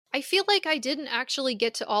I feel like I didn't actually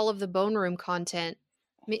get to all of the Bone Room content.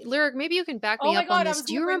 Lyric, maybe you can back me Oh my up on god, I this. was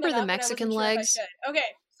Do going you to bring remember that the up, but I Mexican wasn't sure if I legs? should. Okay,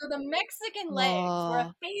 so the Mexican legs were a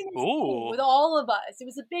Oh, famous Ooh. thing with all of us. It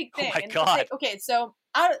was a big Oh thing. my And God. okay, so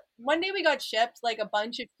one day we got shipped like a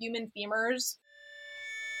bunch of human femurs.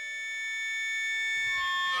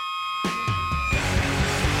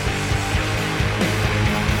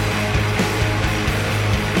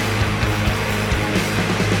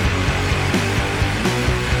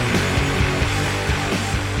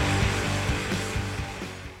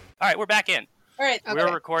 All right, we're back in. All right, Okay.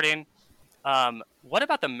 We're recording. What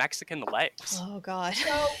about the Mexican legs? oh God.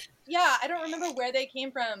 so yeah, I don't remember where they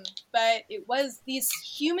came from, but it was these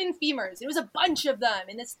human femurs. It was a bunch of them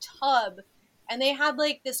in this tub, and they had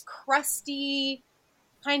like this crusty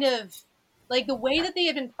kind of like the way that they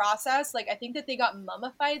had been processed. Like I think that they got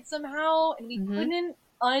mummified somehow, and we couldn't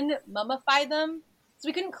unmummify them, so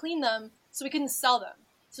we couldn't clean them, so we couldn't sell them.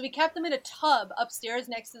 So we kept them in a tub upstairs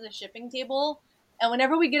next to the shipping table. And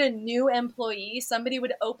whenever we get a new employee, somebody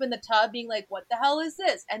would open the tub being like, what the hell is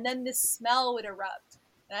this? And then this smell would erupt.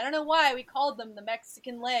 And I don't know why we called them the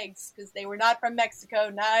Mexican legs, because they were not from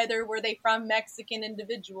Mexico. Neither were they from Mexican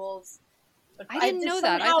individuals. But I didn't know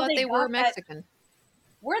that. I thought they were Mexican.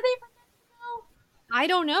 Were they from Mexico? I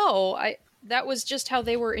don't know. That was just how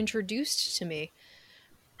they were introduced to me.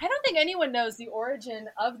 I don't think anyone knows the origin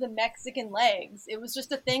of the Mexican legs. It was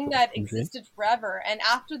just a thing that existed forever. And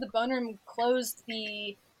after the Bone Room closed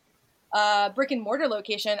the brick and mortar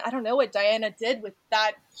location, I don't know what Diana did with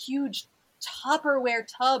that huge Tupperware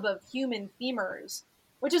tub of human femurs,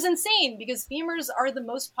 which is insane because femurs are the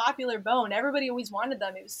most popular bone. Everybody always wanted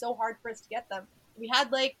them. It was so hard for us to get them. We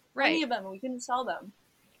had like 20 of them and we couldn't sell them.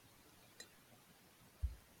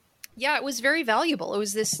 Yeah, it was very valuable. It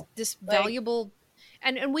was this valuable...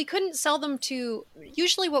 And we couldn't sell them to...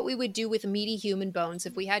 Usually what we would do with meaty human bones,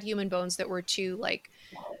 if we had human bones that were too, like...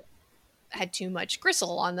 had too much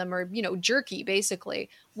gristle on them or, jerky, basically,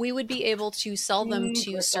 we would be able to sell them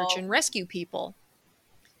to search and rescue people.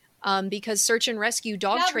 Because search and rescue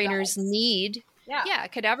dog trainers need... Yeah,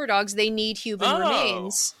 cadaver dogs, they need human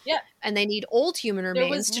remains. Yeah. And they need old human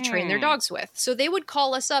remains to train their dogs with. So they would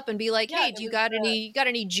call us up and be like, hey, do you got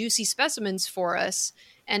any juicy specimens for us?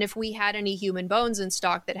 And if we had any human bones in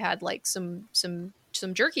stock that had like some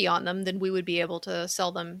jerky on them, then we would be able to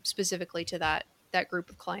sell them specifically to that group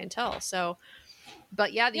of clientele. So,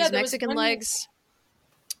 but yeah, these Mexican legs.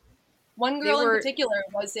 One girl in particular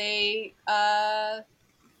was she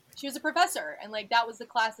was a professor, and like that was the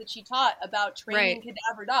class that she taught about training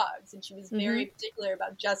cadaver dogs, and she was very particular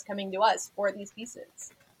about just coming to us for these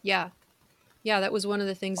pieces. Yeah, that was one of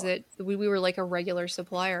the things that we were like a regular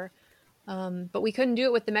supplier. But we couldn't do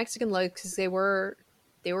it with the Mexican legs because they were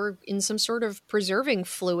in some sort of preserving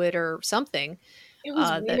fluid or something. It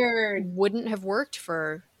was weird. That wouldn't have worked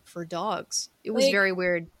for dogs. It was very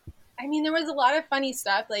weird. I mean, there was a lot of funny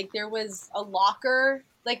stuff. Like there was a locker.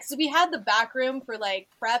 Like, so we had the back room for like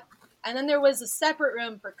prep, and then there was a separate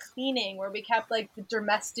room for cleaning where we kept like the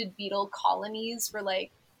dermestid beetle colonies for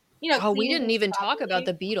like, Oh, we didn't even talk about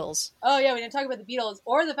the beetles. Oh yeah, we didn't talk about the beetles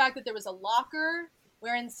or the fact that there was a locker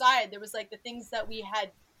where inside there was like the things that we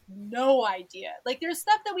had no idea. Like there's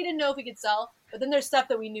stuff that we didn't know if we could sell, but then there's stuff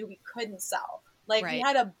that we knew we couldn't sell. Like we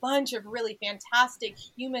had a bunch of really fantastic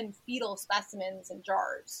human fetal specimens in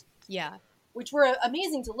jars. Yeah. Which were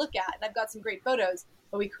amazing to look at. And I've got some great photos,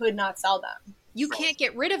 but we could not sell them. You can't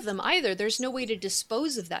get rid of them either. There's no way to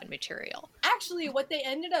dispose of that material. Actually, what they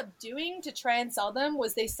ended up doing to try and sell them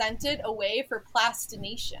was they sent it away for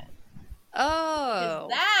plastination. Oh. Because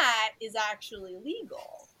that is actually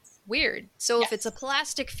legal. Weird. So if it's a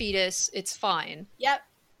plastic fetus, it's fine. Yep.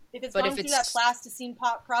 If it's going through that plasticine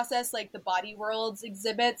process like the Body Worlds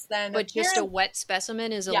exhibits, then... But just a wet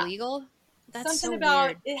specimen is illegal? That's something so about...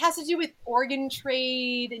 weird. It has to do with organ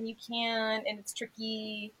trade, and you can't, and it's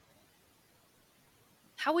tricky.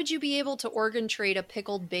 How would you be able to organ trade a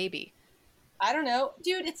pickled baby? I don't know.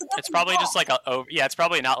 Dude, it's probably just like it's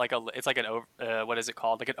probably not like it's like an what is it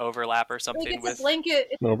called? Like an overlap or something. Like it's a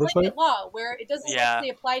blanket law where it doesn't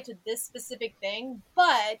actually apply to this specific thing,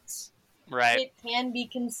 but it can be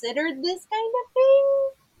considered this kind of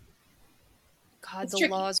thing. God, the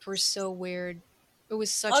laws were so weird. It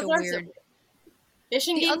was such a weird... Fish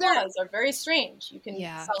and game laws are very strange. You can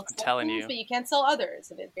sell some things, but you can't sell others.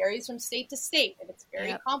 And it varies from state to state, and it's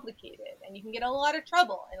very complicated. And you can get in a lot of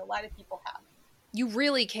trouble, and a lot of people have. You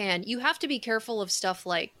really can. You have to be careful of stuff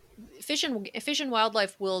like... Fish and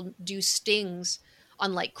Wildlife will do stings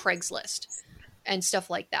on, like, Craigslist and stuff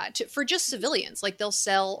like that for just civilians. Like, they'll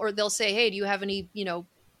sell, or they'll say, hey, do you have any,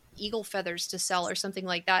 eagle feathers to sell or something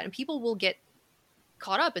like that? And people will get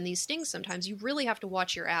caught up in these stings sometimes. You really have to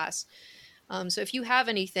watch your ass. So if you have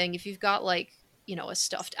anything, if you've got like, you know, a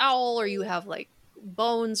stuffed owl, or you have like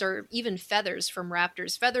bones or even feathers from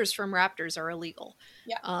raptors are illegal.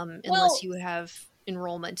 Yeah. Unless you have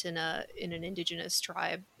enrollment in an indigenous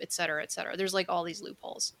tribe, et cetera, et cetera. There's like all these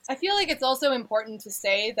loopholes. I feel like it's also important to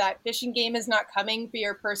say that Fish and Game is not coming for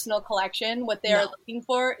your personal collection. What they are looking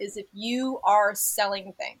for is if you are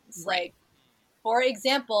selling things. Right. Like, for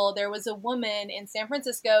example, there was a woman in San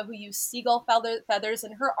Francisco who used seagull feathers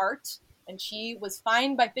in her art, and she was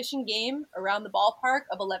fined by Fish and Game around the ballpark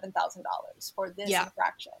of $11,000 for this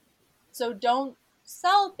infraction. So don't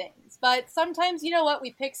sell things. But sometimes, you know what,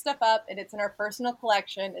 we pick stuff up and it's in our personal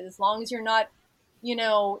collection, and as long as you're not, you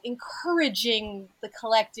know, encouraging the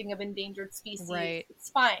collecting of endangered species, it's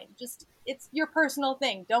fine. Just, it's your personal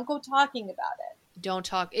thing. Don't go talking about it. Don't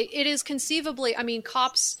talk. It is conceivably, I mean,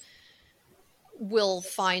 cops will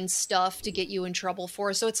find stuff to get you in trouble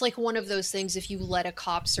for. So it's like one of those things, if you let a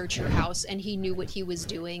cop search your house and he knew what he was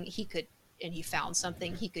doing, he could, and he found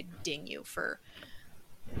something, he could ding you for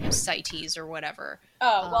CITES or whatever.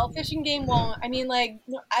 Oh, well, Fish and Game won't. I mean, like,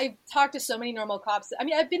 I've talked to so many normal cops. I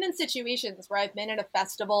mean, I've been in situations where I've been at a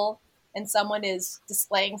festival and someone is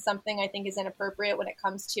displaying something I think is inappropriate when it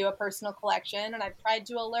comes to a personal collection, and I've tried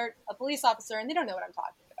to alert a police officer and they don't know what I'm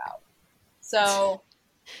talking about. So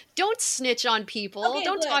don't snitch on people. Okay,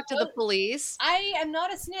 don't talk to the police. I am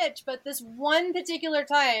not a snitch, but this one particular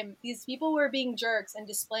time, these people were being jerks and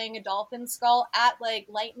displaying a dolphin skull at, like,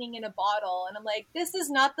 lightning in a bottle. And I'm like, this is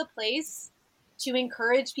not the place to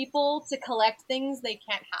encourage people to collect things they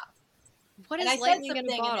can't have. What is lightning in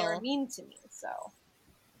a bottle? And they were mean to me, so.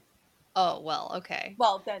 Oh, well, okay.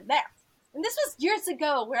 Well, then there. And this was years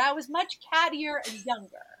ago where I was much cattier and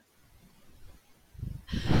younger.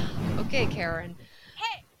 Okay, Karen.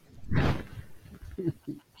 Hey!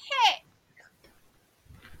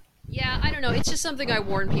 Yeah, I don't know. It's just something I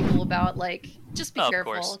warn people about. Like, just be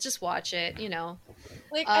careful. Course. Just watch it, you know.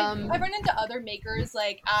 Like, I've run into other makers,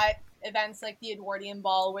 like, at events like the Edwardian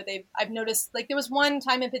Ball, where I've noticed, like, there was one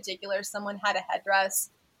time in particular, someone had a headdress,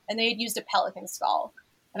 and they had used a pelican skull.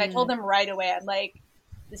 And I told them right away, I'm like,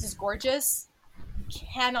 this is gorgeous. You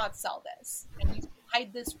cannot sell this. And you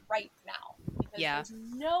hide this right now. Because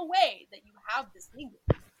there's no way that you have this legally.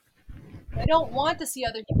 I don't want to see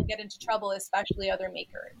other people get into trouble, especially other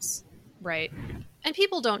makers. Right. And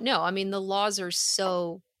people don't know. I mean, the laws are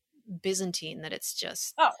so Byzantine that it's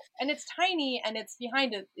just... Oh, and it's tiny, and it's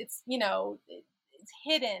behind it. It's, you know, it's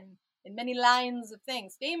hidden in many lines of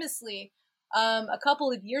things. Famously, a couple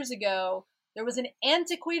of years ago, there was an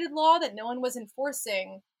antiquated law that no one was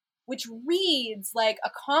enforcing, which reads like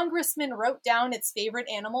a congressman wrote down its favorite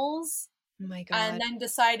animals. Oh my God. And then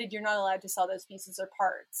decided you're not allowed to sell those pieces or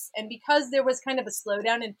parts. And because there was kind of a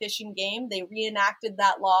slowdown in Fish and Game, they reenacted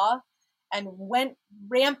that law and went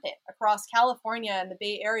rampant across California and the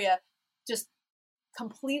Bay Area, just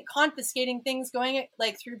complete confiscating things, going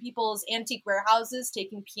like through people's antique warehouses,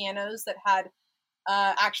 taking pianos that had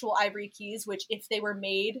actual ivory keys, which if they were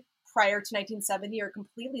made prior to 1970 are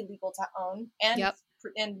completely legal to own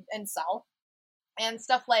and sell, and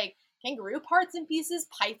stuff like kangaroo parts and pieces,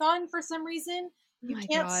 python for some reason you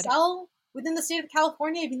can't sell within the state of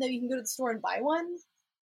California, even though you can go to the store and buy one.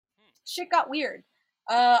 Shit got weird.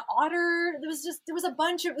 Otter, there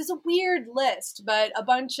was a weird list, but a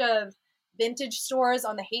bunch of vintage stores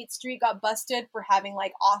on the Haight Street got busted for having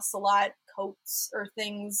like ocelot coats or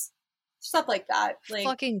things, stuff like that. Like,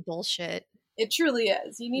 fucking bullshit. It truly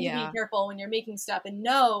is. You need to be careful when you're making stuff, and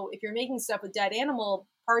know if you're making stuff with dead animal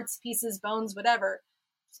parts, pieces, bones, whatever,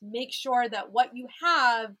 make sure that what you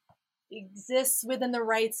have exists within the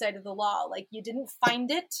right side of the law. Like, you didn't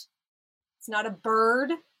find it. It's not a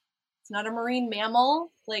bird. It's not a marine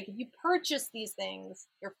mammal. Like, if you purchase these things,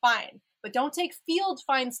 you're fine. But don't take field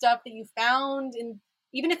find stuff that you found, and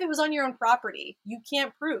even if it was on your own property, you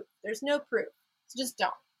can't prove. There's no proof. So just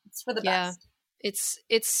don't. It's for the best.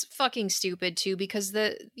 It's fucking stupid too, because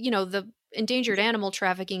the endangered animal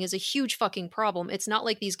trafficking is a huge fucking problem. It's not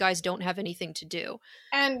like these guys don't have anything to do.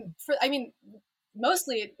 And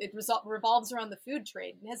mostly it revolves around the food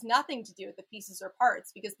trade. It has nothing to do with the pieces or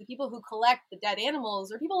parts, because the people who collect the dead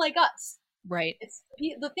animals are people like us. Right. It's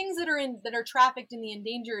the things that are trafficked in the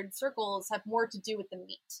endangered circles have more to do with the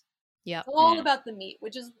meat. Yeah. It's all about the meat,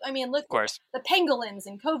 which is, look, of course, the pangolins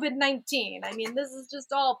and COVID-19. This is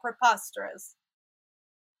just all preposterous.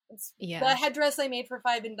 The headdress I made for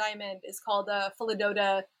Five and Diamond is called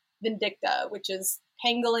Philodota Vindicta, which is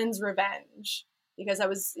Pangolin's Revenge, because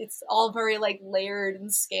it's all very like layered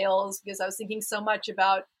and scales, because I was thinking so much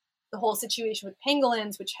about the whole situation with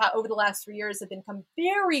pangolins, which over the last 3 years have become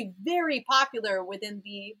very, very popular within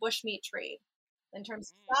the bushmeat trade in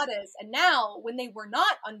terms of status. And now, when they were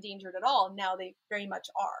not endangered at all, now they very much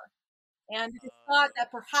are. And it's thought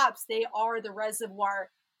that perhaps they are the reservoir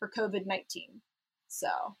for COVID-19. So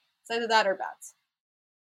it's either that or bats.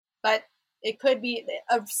 But it could be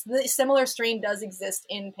a similar strain does exist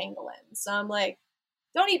in pangolins. So I'm like,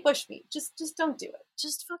 don't eat bushmeat. Just don't do it.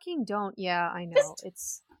 Just fucking don't. Yeah, I know.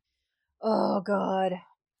 It's oh god.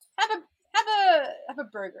 Have a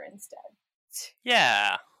burger instead.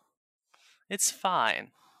 Yeah. It's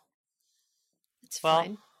fine. It's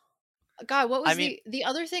fine. God, what was the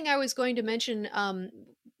other thing I was going to mention?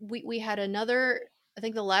 We had another, I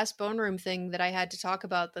think the last Bone Room thing that I had to talk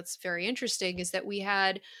about that's very interesting is that we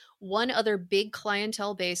had one other big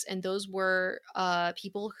clientele base, and those were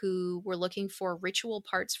people who were looking for ritual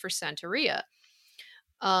parts for Santeria.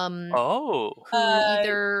 Who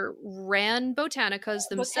either ran botanicas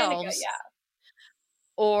themselves,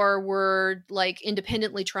 or were like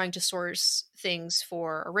independently trying to source things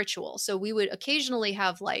for a ritual. So we would occasionally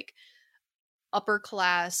have like upper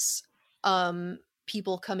class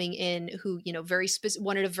people coming in who, you know,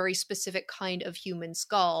 wanted a very specific kind of human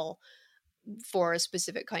skull for a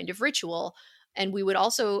specific kind of ritual. And we would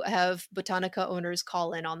also have botanica owners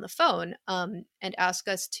call in on the phone and ask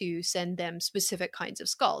us to send them specific kinds of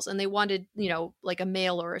skulls. And they wanted, you know, like a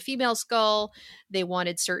male or a female skull. They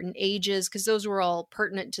wanted certain ages because those were all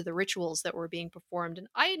pertinent to the rituals that were being performed. And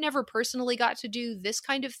I never personally got to do this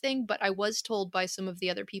kind of thing, but I was told by some of the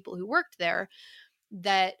other people who worked there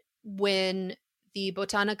that when the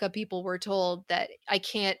botanica people were told that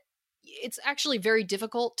it's actually very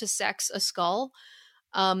difficult to sex a skull.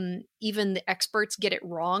 Even the experts get it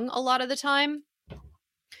wrong a lot of the time,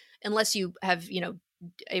 unless you have, you know,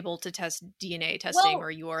 able to test DNA testing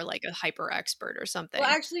or you are like a hyper expert or something. Well,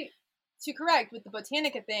 actually, to correct with the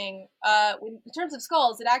botanica thing, in terms of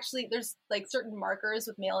skulls, it actually, there's like certain markers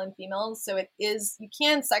with male and females. So you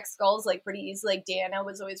can sex skulls like pretty easily. Like Diana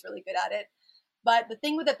was always really good at it. But the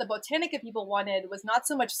thing that the botanica people wanted was not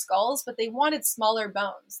so much skulls, but they wanted smaller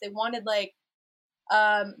bones. They wanted like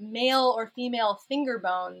male or female finger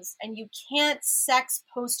bones, and you can't sex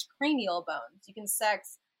postcranial bones. You can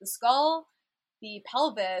sex the skull, the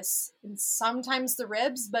pelvis, and sometimes the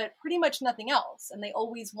ribs, but pretty much nothing else. And they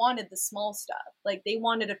always wanted the small stuff. Like they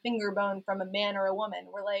wanted a finger bone from a man or a woman.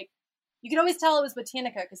 We're like, you could always tell it was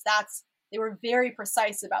botanica because they were very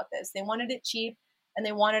precise about this. They wanted it cheap and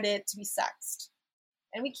they wanted it to be sexed.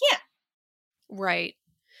 And we can't. Right.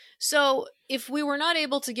 So if we were not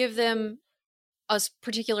able to give them a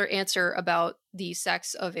particular answer about the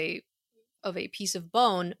sex of a piece of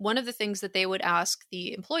bone, one of the things that they would ask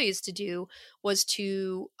the employees to do was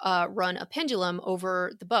to run a pendulum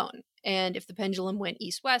over the bone. And if the pendulum went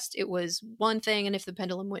east-west, it was one thing. And if the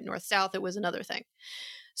pendulum went north-south, it was another thing.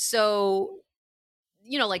 So,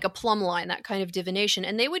 you know, like a plumb line, that kind of divination.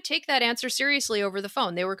 And they would take that answer seriously over the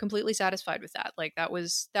phone. They were completely satisfied with that. Like that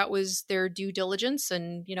was their due diligence.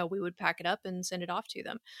 And, you know, we would pack it up and send it off to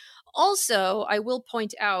them. Also, I will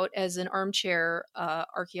point out, as an armchair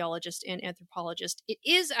archaeologist and anthropologist, it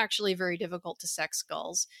is actually very difficult to sex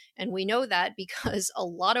skulls. And we know that because a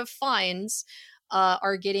lot of finds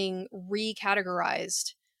are getting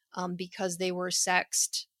recategorized because they were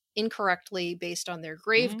sexed incorrectly based on their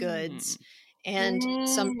grave goods. And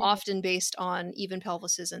some often based on even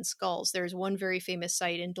pelvises and skulls. There's one very famous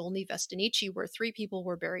site in Dolny Vestinici where 3 people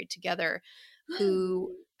were buried together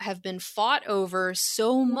who have been fought over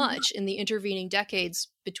so much in the intervening decades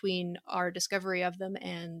between our discovery of them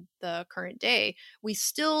and the current day. We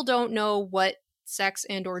still don't know what sex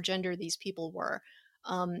and or gender these people were.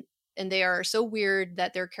 And they are so weird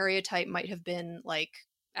that their karyotype might have been like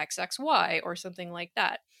XXY or something like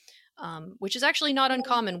that, which is actually not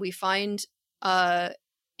uncommon. We find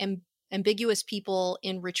ambiguous people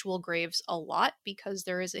in ritual graves a lot because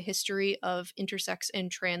there is a history of intersex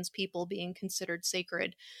and trans people being considered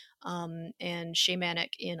sacred and shamanic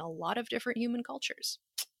in a lot of different human cultures.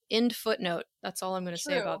 End footnote. That's all I'm going to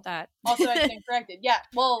say about that. Also, I stand corrected. Yeah.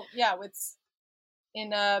 Well, yeah, it's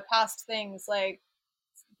in past things, like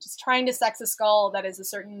just trying to sex a skull that is a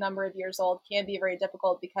certain number of years old can be very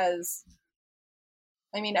difficult because,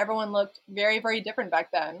 I mean, everyone looked very, very different back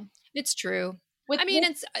then. It's true.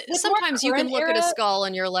 It's sometimes you can look at a skull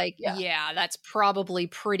and you're like, yeah, that's probably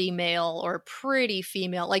pretty male or pretty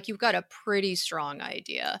female. Like you've got a pretty strong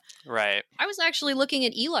idea. Right. I was actually looking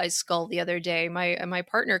at Eli's skull the other day, my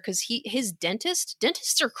partner, because his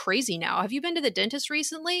dentists are crazy now. Have you been to the dentist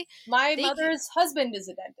recently? My mother's husband is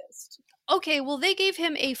a dentist. Okay, well, they gave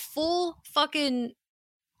him a full fucking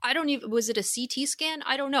I don't even, was it a CT scan?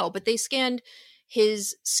 I don't know, but they scanned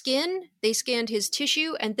his skin, they scanned his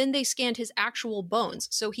tissue, and then they scanned his actual bones.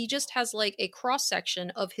 So he just has like a cross section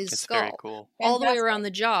of his It's very skull cool. all the way Fantastic. around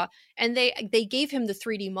the jaw. And they gave him the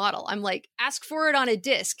 3D model. I'm like, ask for it on a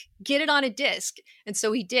disc, get it on a disc. And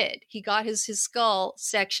so he did. He got his skull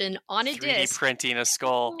section on a 3D disc. printing a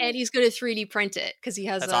skull. And he's going to 3D print it because he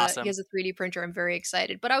has That's awesome. he has a 3D printer. I'm very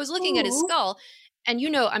excited. But I was looking at his Ooh. skull, and you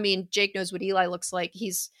know, I mean, Jake knows what Eli looks like.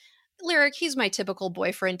 Lyric, he's my typical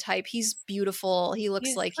boyfriend type. He's beautiful. He looks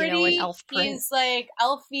He's like, pretty, you know, an elf print. He's like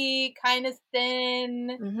elfy, kind of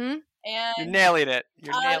thin, Mm-hmm. and You're nailing it.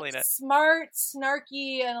 You're nailing it. smart,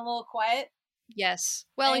 snarky, and a little quiet. Yes.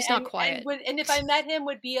 Well, he's not quiet. And if I met him,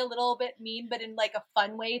 would be a little bit mean, but in like a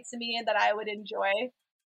fun way to me, and that I would enjoy.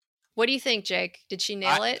 What do you think, Jake? Did she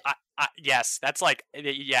nail it? Yes, that's like,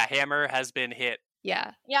 yeah, hammer has been hit.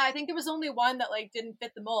 Yeah. Yeah, I think there was only one that like didn't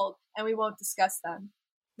fit the mold, and we won't discuss them.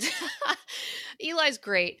 Eli's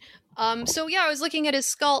great. So yeah, I was looking at his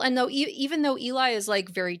skull, and even though Eli is like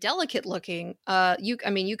very delicate looking,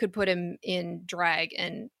 you could put him in drag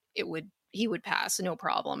and he would pass, no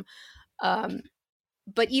problem.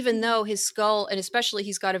 But even though his skull, and especially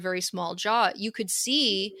he's got a very small jaw, you could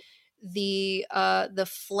see the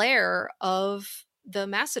flare of the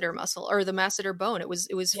masseter muscle or the masseter bone. It was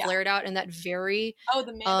flared out in that very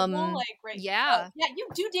the mandible, like right. Yeah. Yeah, you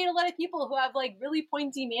do date a lot of people who have like really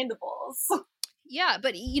pointy mandibles. Yeah,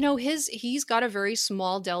 but you know he's got a very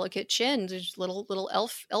small, delicate chin, just little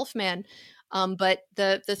elf man. But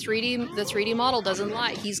the 3D model doesn't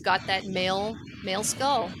lie. He's got that male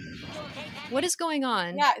skull. What is going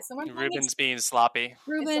on? Yeah, is someone Ruben's being sloppy.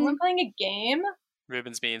 Is someone playing a game?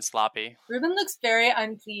 Ruben's being sloppy. Ruben looks very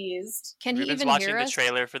unpleased. Can he Ruben's even watching hear the us?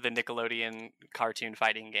 trailer for the Nickelodeon cartoon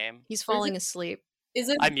fighting game. He's falling asleep. Is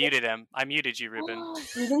it? I muted him. I muted you, Ruben.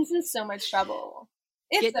 Ruben's in so much trouble.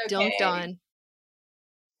 It's Get okay. dunked on.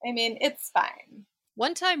 I mean, it's fine.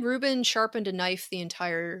 One time, Ruben sharpened a knife the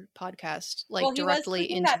entire podcast, like Well, he was directly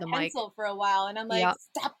clicking into that the mic. pencil for a while, and I'm like, Yeah.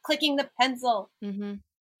 stop clicking the pencil. Mm-hmm.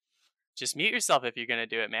 Just mute yourself if you're going to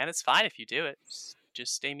do it, man. It's fine if you do it.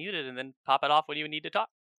 Just stay muted and then pop it off when you need to talk.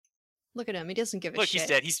 Look at him. He doesn't give a Look, shit. he's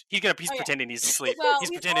dead. He's yeah. pretending he's asleep. Well, he's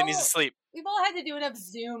we've pretending he's all- asleep. We've all had to do enough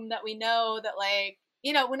Zoom that we know that, like,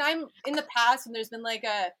 you know, when I'm in the past, when there's been like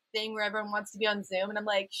a thing where everyone wants to be on Zoom, and I'm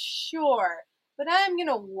like, sure, but I'm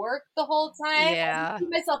gonna work the whole time. Yeah. I keep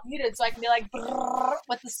myself muted so I can be like brrr,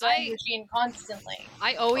 with the sewing machine constantly.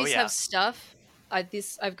 I always yeah. have stuff.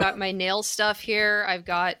 I've got my nail stuff here. I've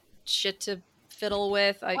got shit to fiddle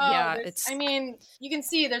with. I mean, you can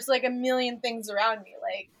see there's like a million things around me,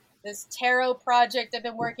 like this tarot project I've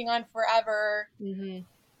been working on forever. Mm-hmm.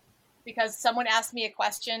 Because someone asked me a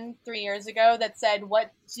question 3 years ago that said,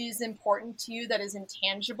 what is important to you that is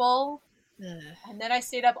intangible? And then I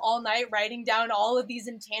stayed up all night writing down all of these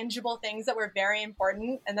intangible things that were very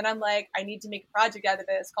important. And then I'm like, I need to make a project out of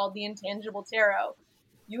this called the Intangible Tarot.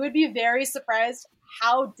 You would be very surprised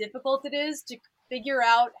how difficult it is to figure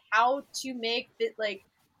out how to make like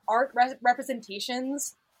art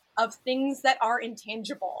representations of things that are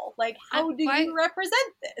intangible. Like, how do you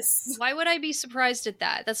represent this? Why would I be surprised at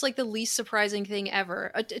that? That's like the least surprising thing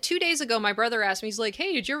ever. 2 days ago, my brother asked me, he's like,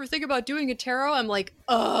 hey, did you ever think about doing a tarot? I'm like,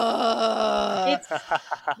 It's,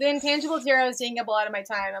 the Intangible Tarot is taking up a lot of my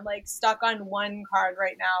time. I'm like stuck on one card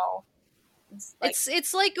right now.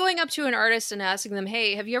 It's like going up to an artist and asking them,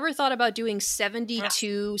 hey, have you ever thought about doing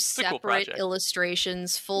 72 separate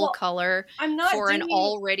illustrations, full color, for an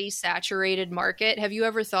already saturated market? Have you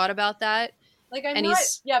ever thought about that? Like, but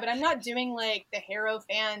I'm not doing like the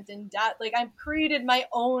Hierophant and like I've created my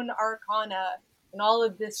own arcana and all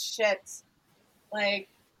of this shit. Like,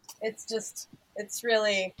 it's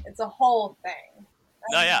a whole thing.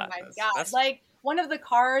 Oh my God. Like, one of the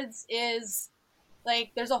cards is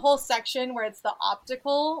like, there's a whole section where it's the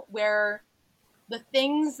optical, where the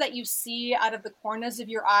things that you see out of the corners of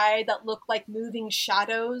your eye that look like moving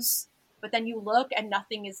shadows, but then you look and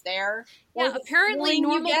nothing is there. Yeah, apparently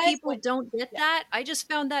normal people don't get that. I just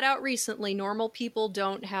found that out recently. Normal people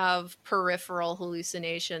don't have peripheral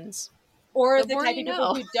hallucinations. Or the type of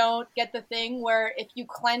people who don't get the thing where if you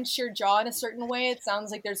clench your jaw in a certain way, it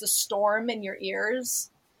sounds like there's a storm in your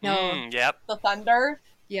ears. No. Yep. The thunder.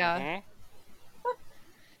 Yeah. Mm-hmm.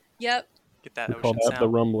 Yep. Get that call that the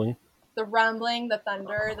rumbling. The rumbling, the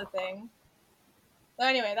thunder, the thing. So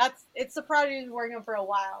anyway, it's the project we've been working on for a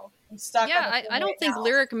while. I'm stuck. Yeah, I don't think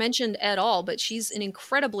Lyric mentioned at all, but she's an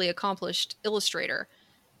incredibly accomplished illustrator.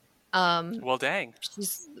 Well, dang.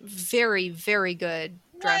 She's very, very good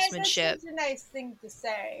draftsmanship. That's a nice thing to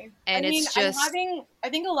say. And I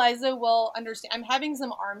think Eliza will understand. I'm having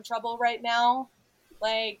some arm trouble right now.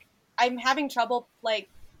 Like, I'm having trouble, like,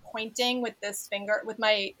 pointing with this finger, with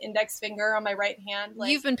my index finger on my right hand.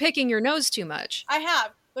 Like, You've been picking your nose too much. I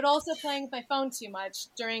have, but also playing with my phone too much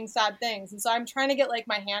during sad things. And so I'm trying to get, like,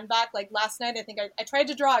 my hand back. Like, last night, I think I tried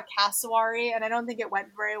to draw a cassowary, and I don't think it went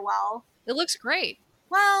very well. It looks great.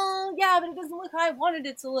 Well, yeah, but it doesn't look how I wanted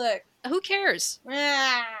it to look. Who cares?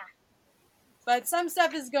 Ah. But some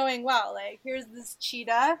stuff is going well. Like, here's this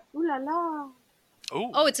cheetah. Ooh la la.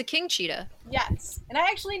 Ooh. Oh, it's a king cheetah. Yes. And I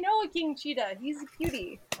actually know a king cheetah. He's a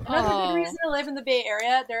cutie. Another good reason to live in the Bay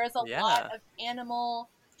Area. There is a lot of animal...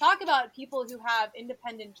 Talk about people who have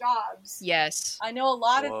independent jobs. Yes. I know a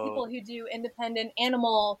lot of people who do independent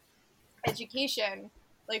animal education,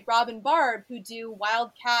 like Rob and Barb, who do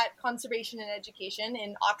wildcat conservation and education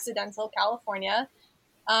in Occidental California.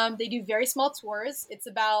 They do very small tours. It's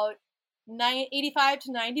about $85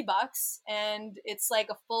 to $90, and it's like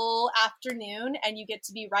a full afternoon, and you get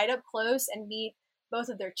to be right up close and meet both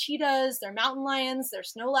of their cheetahs, their mountain lions, their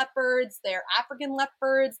snow leopards, their African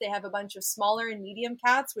leopards. They have a bunch of smaller and medium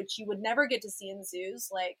cats, which you would never get to see in zoos,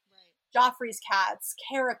 like Joffrey's cats,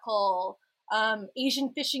 caracal,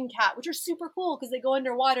 Asian fishing cat, which are super cool because they go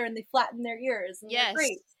underwater and they flatten their ears. And they're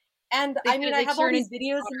great. And I mean, I have all these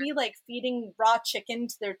videos of me like feeding raw chicken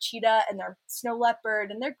to their cheetah and their snow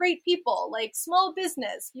leopard, and they're great people, like small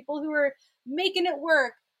business people who are making it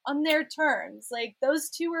work on their terms. Like, those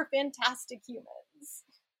two are fantastic humans.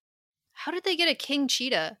 How did they get a king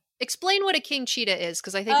cheetah? Explain what a king cheetah is,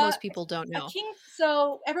 because I think most people don't know.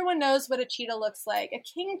 So everyone knows what a cheetah looks like. A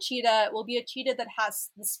king cheetah will be a cheetah that has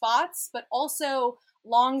the spots, but also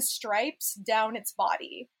long stripes down its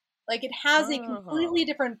body. Like, it has a completely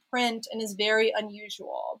different print and is very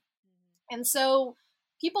unusual. And so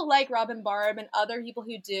people like Rob and Barb and other people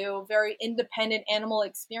who do very independent animal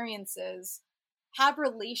experiences have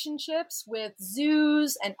relationships with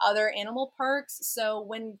zoos and other animal parks. So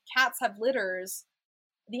when cats have litters,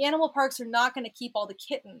 the animal parks are not going to keep all the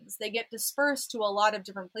kittens. They get dispersed to a lot of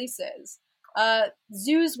different places.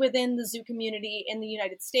 Zoos within the zoo community in the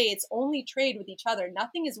United States only trade with each other.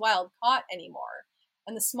 Nothing is wild caught anymore.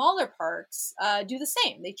 And the smaller parks do the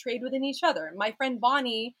same. They trade within each other. My friend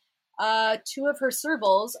Bonnie, two of her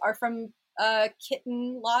servals are from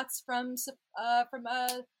kitten lots from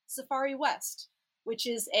Safari West, which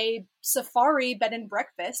is a safari bed and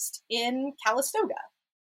breakfast in Calistoga.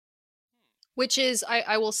 Which is,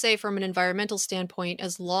 I will say, from an environmental standpoint,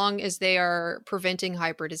 as long as they are preventing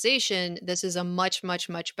hybridization, this is a much, much,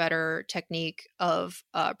 much better technique of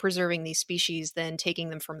preserving these species than taking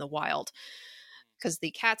them from the wild. Because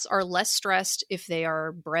the cats are less stressed if they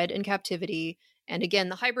are bred in captivity. And again,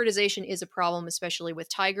 the hybridization is a problem, especially with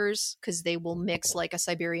tigers, because they will mix like a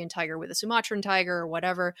Siberian tiger with a Sumatran tiger or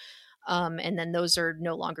whatever. And then those are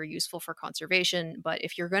no longer useful for conservation. But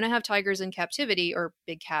if you're going to have tigers in captivity, or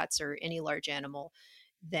big cats or any large animal,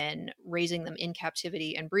 then raising them in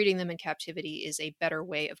captivity and breeding them in captivity is a better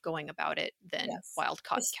way of going about it than wild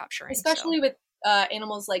caught capturing. Especially with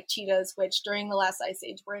animals like cheetahs, which during the last ice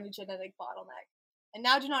age were in a genetic bottleneck and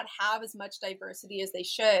now do not have as much diversity as they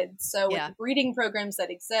should. So with the breeding programs that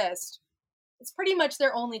exist, it's pretty much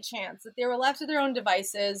their only chance. If they were left to their own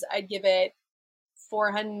devices, I'd give it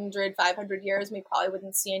 400, 500 years. We probably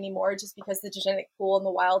wouldn't see any more, just because the genetic pool in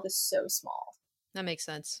the wild is so small. That makes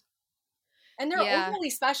sense. And they're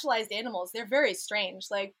overly specialized animals. They're very strange.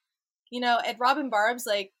 Like, you know, at Rob and Barb's,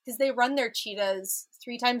 like, because they run their cheetahs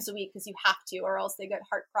 3 times a week because you have to, or else they get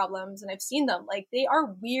heart problems. And I've seen them. Like, they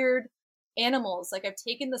are weird animals. Like, I've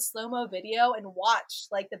taken the slow-mo video and watched,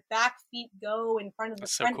 like, the back feet go in front of the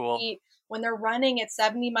front feet when they're running at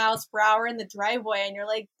 70 miles per hour in the driveway. And you're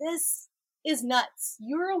like, this is nuts.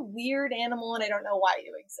 You're a weird animal, and I don't know why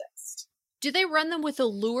you exist. Do they run them with a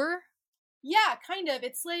lure? Yeah, kind of.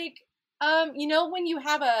 It's like, you know, when you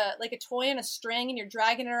have a toy and a string and you're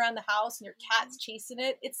dragging it around the house and your cat's chasing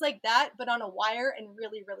it, it's like that, but on a wire and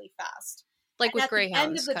really, really fast. Like with greyhounds. At the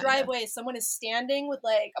end of the driveway, someone is standing with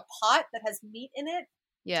like a pot that has meat in it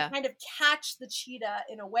to kind of catch the cheetah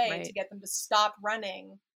in a way to get them to stop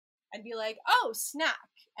running and be like, oh, snack.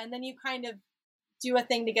 And then you kind of do a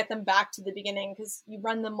thing to get them back to the beginning, because you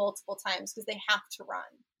run them multiple times because they have to run.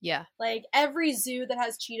 Yeah. Like every zoo that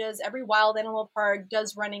has cheetahs, every wild animal park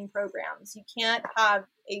does running programs. You can't have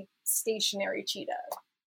a stationary cheetah.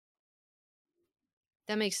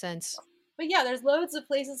 That makes sense. But yeah, there's loads of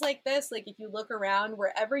places like this. Like if you look around,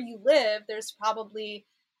 wherever you live, there's probably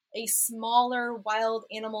a smaller wild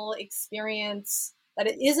animal experience that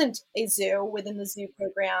it isn't a zoo within the zoo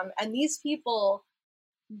program. And these people,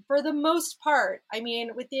 for the most part, I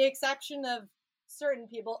mean, with the exception of certain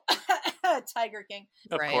people, Tiger King.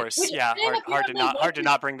 Of Right. course, Which yeah. then Hard to apparently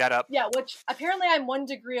not bring that up. Yeah, which apparently I'm 1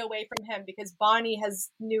 degree away from him because Bonnie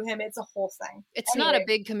knew him. It's a whole thing. It's not a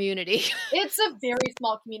big community. It's a very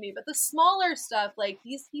small community, but the smaller stuff, like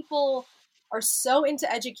these people are so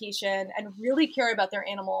into education and really care about their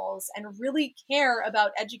animals and really care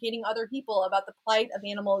about educating other people about the plight of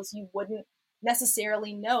animals you wouldn't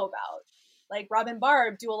necessarily know about. Like Rob and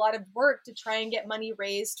Barb do a lot of work to try and get money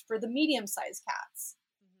raised for the medium-sized cats.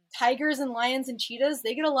 Tigers and lions and cheetahs,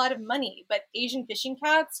 they get a lot of money, but Asian fishing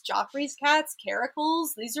cats, Joffrey's cats, caracals,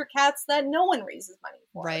 these are cats that no one raises money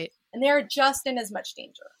for. Right. And they're just in as much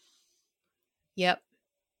danger. Yep.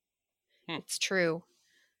 It's true.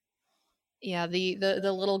 Yeah, the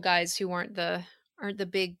little guys who aren't the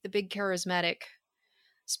big charismatic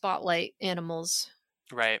spotlight animals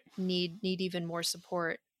Right. need even more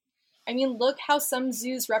support. I mean, look how some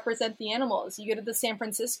zoos represent the animals. You go to the San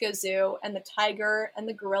Francisco Zoo, and the tiger and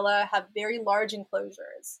the gorilla have very large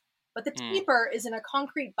enclosures. But the tapir is in a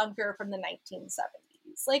concrete bunker from the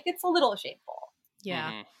 1970s. Like, it's a little shameful. Yeah.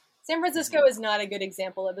 Mm-hmm. San Francisco is not a good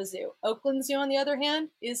example of a zoo. Oakland Zoo, on the other hand,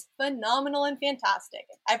 is phenomenal and fantastic.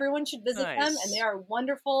 Everyone should visit them, and they are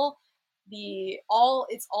wonderful.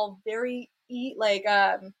 It's all very,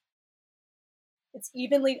 it's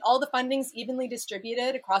evenly, all the funding's evenly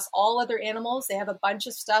distributed across all other animals. They have a bunch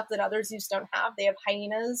of stuff that other zoos don't have. They have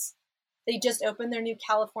hyenas. They just opened their new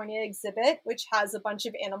California exhibit, which has a bunch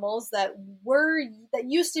of animals that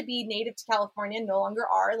used to be native to California and no longer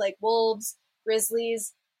are, like wolves,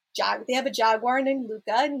 grizzlies, they have a jaguar named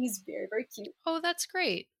Luca, and he's very, very cute. Oh, that's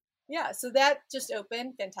great. Yeah, so that just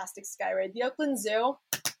opened. Fantastic sky ride. The Oakland Zoo,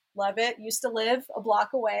 love it. Used to live a block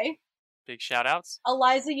away. Big shout outs.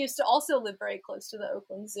 Eliza used to also live very close to the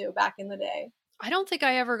Oakland Zoo back in the day. I don't think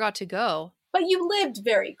I ever got to go. But you lived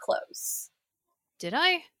very close. Did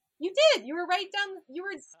I? You did. You were right down. You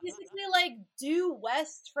were basically like due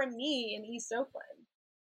west from me in East Oakland.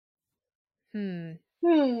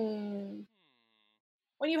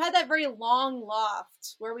 When you had that very long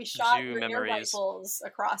loft where we shot Zoo your air memories. rifles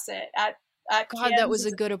across it at God, that was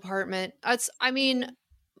a good apartment.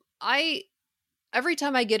 Every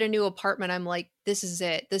time I get a new apartment, I'm like, this is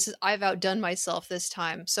it. I've outdone myself this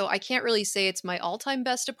time. So I can't really say it's my all-time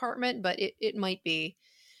best apartment, but it might be.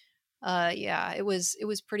 Yeah, it was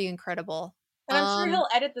pretty incredible. And I'm sure he'll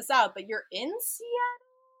edit this out, but you're in Seattle?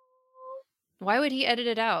 Why would he edit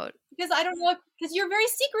it out? Because I don't know, because you're very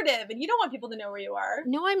secretive and you don't want people to know where you are.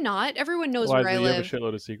 No, I'm not. Everyone knows Eliza, where I you live. have a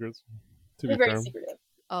shitload of secrets. To You're be very fair. secretive.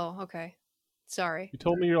 Oh, okay. Sorry. You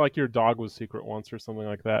told me your dog was secret once or something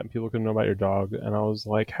like that, and people couldn't know about your dog, and I was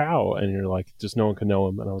like, how? And you're like, just no one can know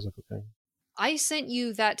him, and I was like, okay. I sent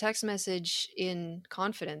you that text message in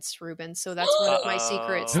confidence, Ruben, so that's one of my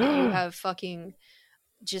secrets that you have fucking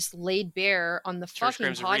just laid bare on the Church fucking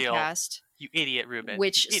Grim's real. podcast, You idiot, Ruben.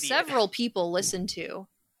 which You idiot. several people listen to.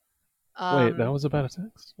 Wait, that was about a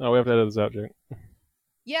text? Oh, we have to edit this out, Jake.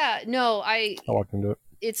 Yeah, no, I walked into it.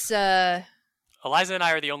 it's Eliza and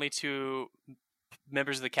I are the only two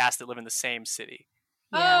members of the cast that live in the same city.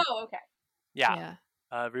 yeah, Oh, okay. Yeah.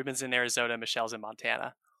 Ruben's in Arizona, Michelle's in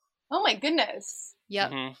Montana. Oh my goodness.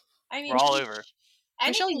 yep. Mhm. I mean, We're all over.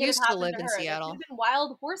 Michelle anything could used have to happened live in her. There Seattle. could have been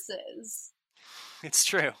wild horses. It's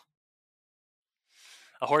true.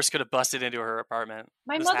 A horse could have busted into her apartment.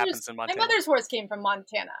 My This mother's happens in my Montana. mother's horse came from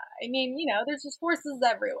Montana. I mean, there's just horses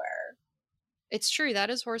everywhere. It's true. That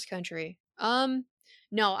is horse country.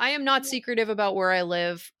 No, I am not secretive about where I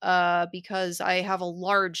live, because I have a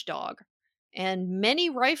large dog and many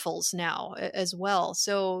rifles now as well.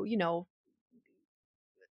 So,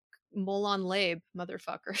 Molon Labe,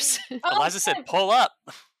 motherfuckers. Oh, Eliza said, good. pull up.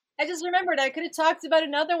 I just remembered I could have talked about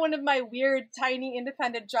another one of my weird, tiny,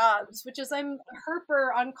 independent jobs, which is I'm a herper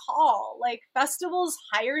on call. Like, festivals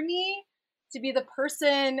hire me to be the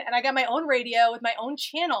person, and I got my own radio with my own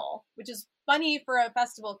channel, which is funny for a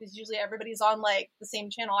festival because usually everybody's on, like, the same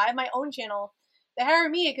channel. I have my own channel. They hire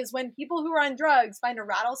me because when people who are on drugs find a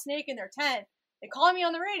rattlesnake in their tent, they call me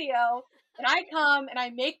on the radio, and I come and I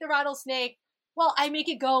make the rattlesnake. Well, I make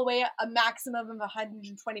it go away a maximum of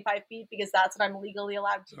 125 feet because that's what I'm legally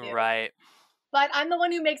allowed to do. Right. But I'm the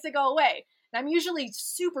one who makes it go away. And I'm usually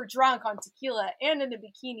super drunk on tequila and in a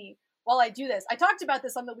bikini while I do this. I talked about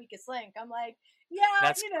this on The Weakest Link. I'm like, yeah,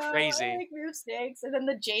 That's crazy. I like move snakes. And then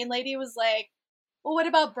the Jane lady was like, well, what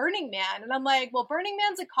about Burning Man? And I'm like, well, Burning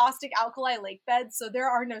Man's a caustic alkali lake bed, so there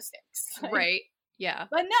are no snakes. Like, Right. Yeah.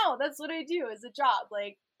 But no, that's what I do as a job.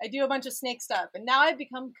 Like, I do a bunch of snake stuff. And now I've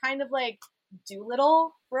become kind of like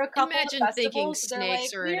Doolittle for a couple Imagine of thinking festivals. They're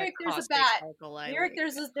snakes like, are in a Lyric, there's a caustic bat. alkali Lyric,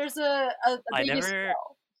 lake. there's a I baby never-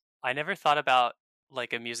 squirrel. I never thought about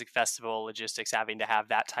like a music festival logistics having to have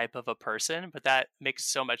that type of a person, but that makes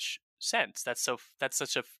so much sense. That's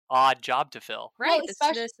such a odd job to fill. Right, Well,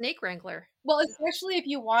 especially the snake wrangler. Well, especially if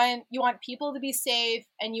you want people to be safe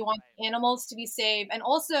and you want animals to be safe, and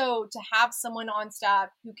also to have someone on staff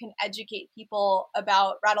who can educate people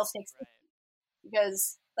about rattlesnakes. Right.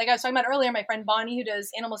 Because, like I was talking about earlier, my friend Bonnie, who does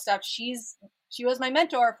animal stuff, she was my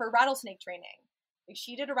mentor for rattlesnake training. Like,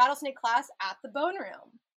 she did a rattlesnake class at the Bone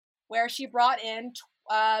Room, where she brought in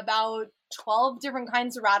about 12 different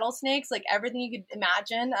kinds of rattlesnakes, like everything you could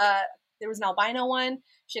imagine. There was an albino one.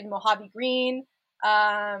 She had Mojave green.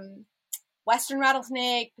 Western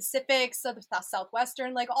rattlesnake, Pacific,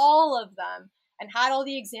 Southwestern, like all of them, and had all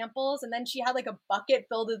the examples. And then she had like a bucket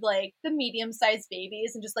filled with like the medium-sized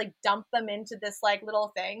babies and just like dumped them into this like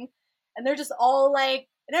little thing. And they're just all like,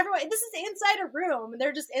 and everyone, this is inside a room, and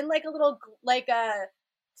they're just in like a little, like a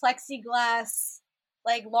plexiglass,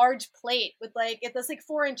 like large plate with like, it's like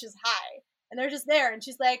 4 inches high. And they're just there. And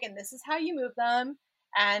she's like, and this is how you move them.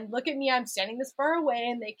 And look at me, I'm standing this far away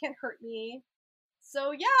and they can't hurt me.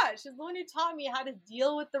 So yeah, she's the one who taught me how to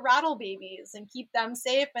deal with the rattle babies and keep them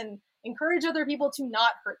safe and encourage other people to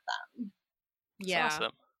not hurt them. Yeah. That's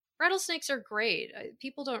awesome. Rattlesnakes are great.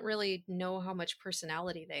 People don't really know how much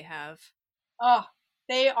personality they have. Oh,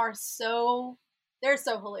 they're so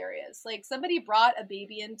hilarious. Like, somebody brought a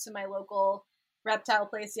baby into my local reptile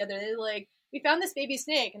place the other day. Like, we found this baby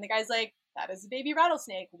snake, and the guy's like, that is a baby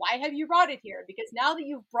rattlesnake. Why have you brought it here? Because now that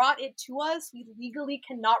you've brought it to us, we legally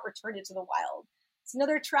cannot return it to the wild. It's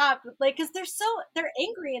another trap. Like, because they're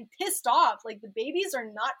angry and pissed off. Like, the babies are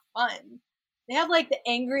not fun. They have like the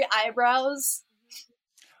angry eyebrows.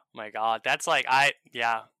 Oh my God, that's like,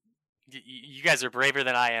 you guys are braver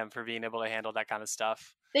than I am for being able to handle that kind of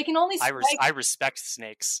stuff. They can only strike. I respect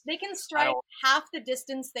snakes. They can strike half the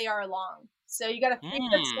distance they are long. So you got a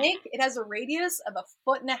 3-foot snake. It has a radius of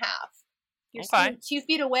 1.5 feet. You're Okay. 2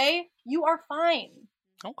 feet away. You are fine.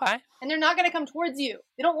 Okay. And they're not going to come towards you.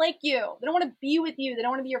 They don't like you. They don't want to be with you. They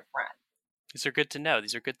don't want to be your friend. These are good to know.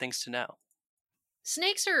 These are good things to know.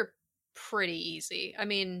 Snakes are pretty easy. I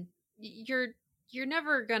mean, you're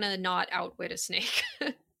never gonna not outwit a snake.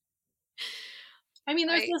 I mean,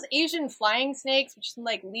 there's those Asian flying snakes which can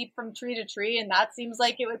like leap from tree to tree, and that seems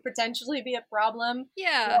like it would potentially be a problem.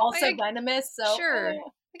 Yeah. They're also venomous, so sure.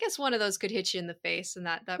 I guess one of those could hit you in the face, and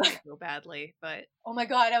that might go badly. But oh my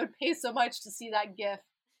God, I would pay so much to see that GIF.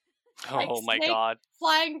 Like, Oh my God.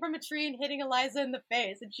 flying from a tree and hitting Eliza in the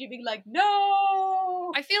face, and she'd be like,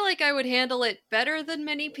 "No!" I feel like I would handle it better than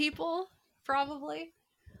many people, probably.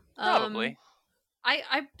 Probably.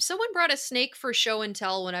 Someone brought a snake for show and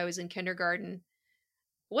tell when I was in kindergarten.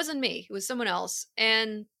 It wasn't me, it was someone else.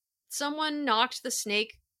 And someone knocked the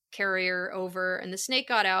snake carrier over, and the snake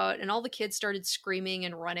got out, and all the kids started screaming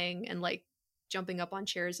and running and like jumping up on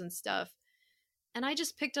chairs and stuff. And I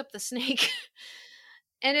just picked up the snake.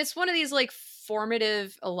 And it's one of these like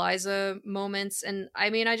formative Eliza moments. And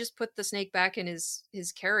I mean, I just put the snake back in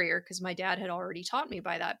his carrier because my dad had already taught me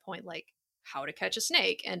by that point, like how to catch a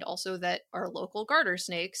snake, and also that our local garter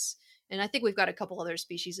snakes, and I think we've got a couple other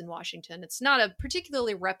species in Washington. It's not a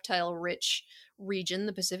particularly reptile rich region,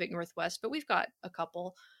 the Pacific Northwest, but we've got a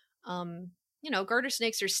couple. Garter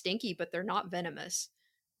snakes are stinky, but they're not venomous.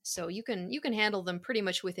 So you can handle them pretty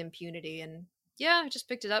much with impunity. And yeah, I just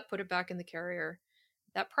picked it up, put it back in the carrier.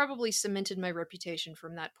 That probably cemented my reputation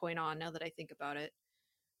from that point on, now that I think about it.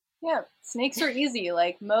 Yeah, snakes are easy.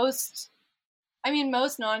 Like most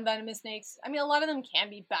non-venomous snakes, I mean, a lot of them can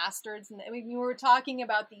be bastards. And I mean, we were talking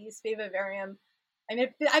about the East Bay vivarium. I mean,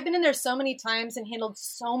 I've been in there so many times and handled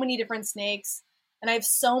so many different snakes. And I have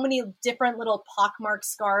so many different little pockmark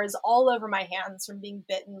scars all over my hands from being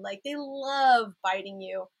bitten. Like, they love biting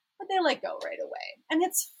you, but they let go right away. And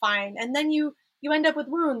it's fine. And then you end up with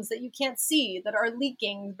wounds that you can't see that are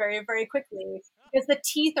leaking very, very quickly because the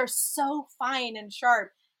teeth are so fine and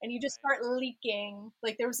sharp, and you just start leaking.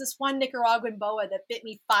 Like, there was this one Nicaraguan boa that bit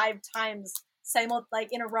me 5 times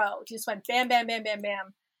in a row. She just went bam, bam, bam, bam,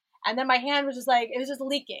 bam. And then my hand was just like, it was just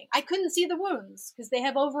leaking. I couldn't see the wounds because they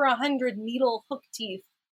have over 100 needle hook teeth.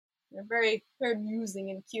 They're very, very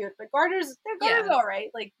amusing and cute. But garters all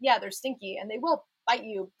right. Like, yeah, they're stinky and they will bite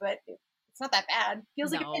you, but it's not that bad.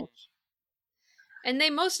 Feels like a pinch. And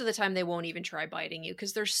most of the time they won't even try biting you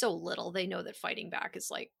because they're so little. They know that fighting back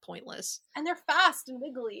is like pointless. And they're fast and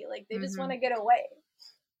wiggly. Like, they just want to get away.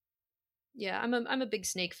 Yeah, I'm a big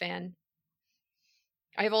snake fan.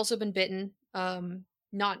 I've also been bitten.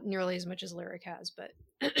 Not nearly as much as Lyric has, but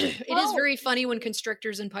it is very funny when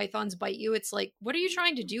constrictors and pythons bite you. It's like, what are you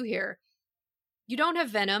trying to do here? You don't have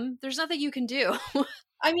venom. There's nothing you can do.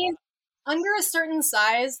 I mean, Under a certain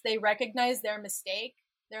size, they recognize their mistake.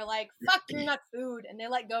 They're like, fuck, you're not food, and they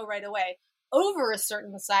let go right away. Over a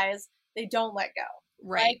certain size, they don't let go.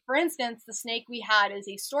 Right. Like, for instance, the snake we had as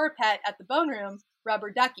a store pet at the Bone Room,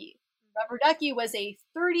 Rubber Ducky. Rubber Ducky was a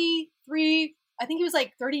 33, I think he was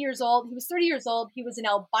like 30 years old. He was 30 years old. He was an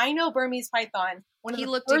albino Burmese python. He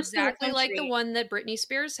looked exactly like the one that Britney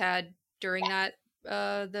Spears had during that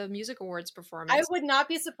the music awards performance. I would not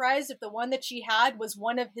be surprised if the one that she had was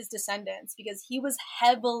one of his descendants, because he was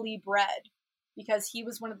heavily bred, because he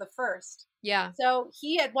was one of the first. Yeah. So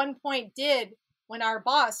he at one point did, when our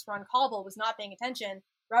boss, Ron Colville, was not paying attention,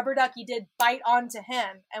 Rubber Ducky did bite onto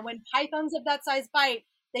him. And when pythons of that size bite,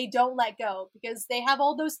 they don't let go, because they have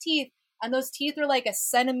all those teeth, and those teeth are like a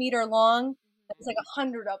centimeter long. There's like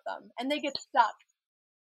 100 of them, and they get stuck.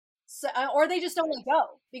 So, or they just don't let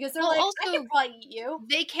go, because they're I can probably eat you.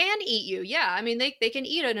 They can eat you, yeah. I mean, they can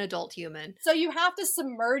eat an adult human. So you have to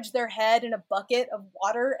submerge their head in a bucket of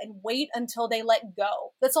water and wait until they let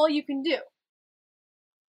go. That's all you can do.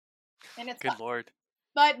 And it's good lord.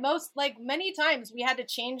 But many times we had to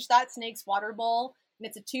change that snake's water bowl, and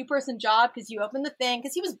it's a 2-person job, because you open the thing,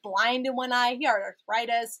 because he was blind in one eye, he had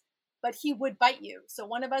arthritis, but he would bite you. So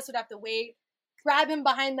one of us would have to wait, grab him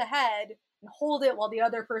behind the head, and hold it while the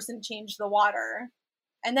other person changed the water.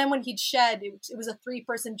 And then when he'd shed, it was a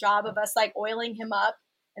 3-person job of us like oiling him up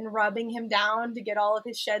and rubbing him down to get all of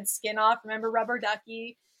his shed skin off. Remember Rubber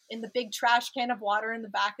Ducky in the big trash can of water in the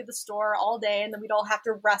back of the store all day, and then we'd all have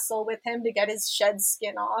to wrestle with him to get his shed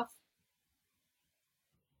skin off.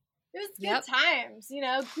 It was good times,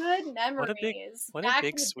 good memories. What a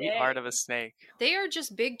big sweetheart of a snake. They are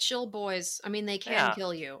just big chill boys. I mean, they can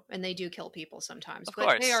kill you, and they do kill people sometimes, of but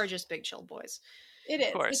course. They are just big chill boys. It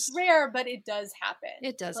is. It's rare, but it does happen.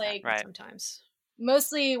 It does happen sometimes.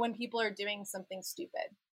 Mostly when people are doing something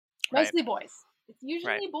stupid. Mostly boys. It's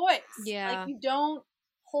usually boys. Yeah. Like, you don't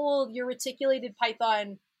hold your reticulated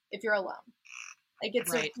python if you're alone. Like,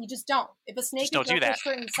 you just don't. If a snake is over a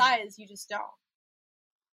certain size, you just don't.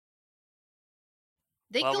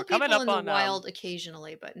 They kill people in the wild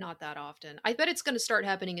occasionally, but not that often. I bet it's going to start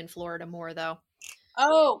happening in Florida more, though.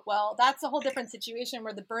 Oh, well, that's a whole different situation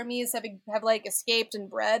where the Burmese have escaped and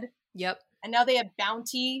bred. Yep. And now they have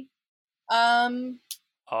bounty. Are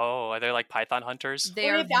they like python hunters? They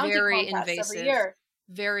are very invasive. Every year.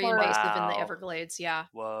 Very invasive in the Everglades, yeah.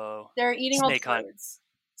 Whoa. They're eating all the birds.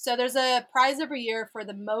 So there's a prize every year for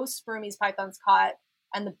the most Burmese pythons caught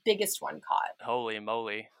and the biggest one caught. Holy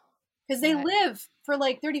moly. Because they live for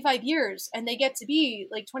like 35 years and they get to be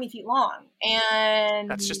like 20 feet long. And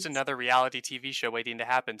that's just another reality TV show waiting to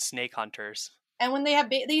happen. Snake hunters. And when they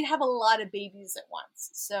have a lot of babies at once.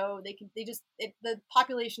 So the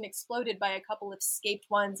population exploded by a couple of escaped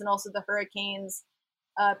ones, and also the hurricanes.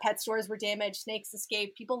 Pet stores were damaged. Snakes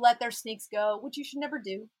escaped. People let their snakes go, which you should never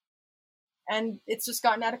do. And it's just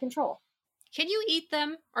gotten out of control. Can you eat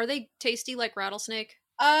them? Are they tasty like rattlesnake?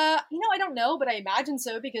 I don't know, but I imagine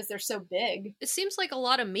so, because they're so big. It seems like a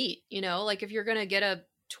lot of meat, like if you're going to get a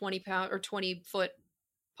 20-pound or 20-foot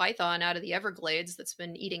python out of the Everglades that's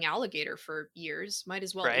been eating alligator for years, might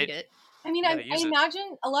as well eat it. I mean, I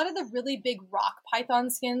imagine a lot of the really big rock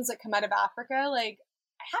python skins that come out of Africa, like,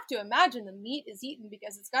 I have to imagine the meat is eaten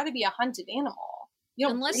because it's got to be a hunted animal.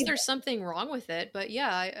 Unless there's something wrong with it, but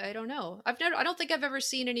yeah, I don't know. I don't think I've ever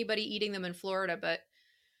seen anybody eating them in Florida, but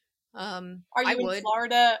are you in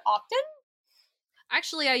Florida often?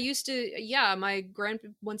 Actually, I used to. Yeah,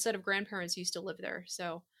 one set of grandparents used to live there,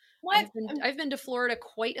 so I've been to Florida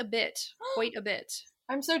quite a bit.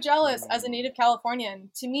 I'm so jealous as a native Californian.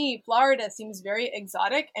 To me, Florida seems very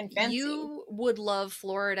exotic and fancy. You would love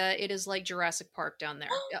Florida. It is like Jurassic Park down there.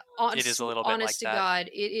 It is a little bit honest like to that. God,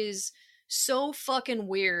 it is so fucking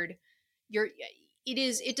weird.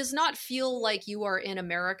 It does not feel like you are in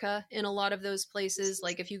America in a lot of those places.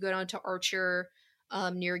 Like if you go down to Archer,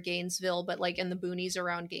 near Gainesville, but like in the boonies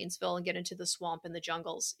around Gainesville and get into the swamp and the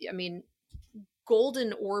jungles. I mean,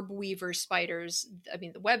 golden orb weaver spiders. I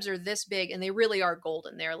mean, the webs are this big and they really are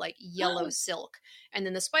golden. They're like yellow silk. And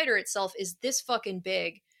then the spider itself is this fucking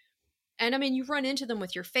big. And I mean, you run into them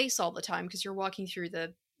with your face all the time because you're walking through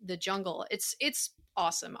the jungle. It's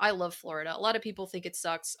awesome. I love Florida. A lot of people think it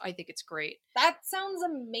sucks. I think it's great. That sounds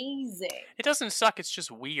amazing. It doesn't suck. It's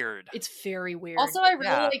just weird. It's very weird. Also, I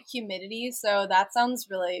really like humidity, so that sounds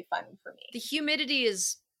really fun for me. The humidity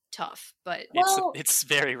is tough, but it's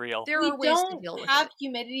very real. There are ways to deal with it. We don't have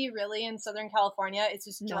humidity really in Southern California. It's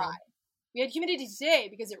just dry. No. We had humidity today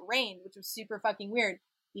because it rained, which was super fucking weird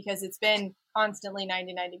because it's been constantly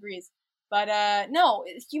 99 degrees. But no,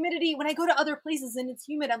 it's humidity. When I go to other places and it's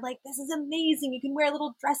humid, I'm like, this is amazing. You can wear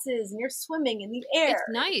little dresses and you're swimming in the air. It's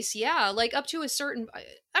nice, yeah. Like up to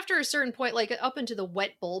after a certain point, like up into the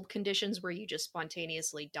wet bulb conditions where you just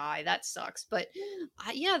spontaneously die. That sucks. But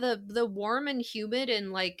yeah, the warm and humid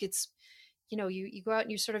and like it's, you go out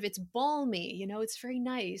and you sort of, it's balmy, it's very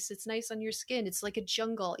nice. It's nice on your skin. It's like a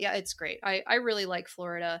jungle. Yeah, it's great. I really like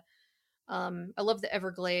Florida. I love the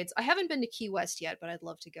Everglades. I haven't been to Key West yet, but I'd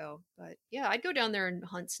love to go. But yeah, I'd go down there and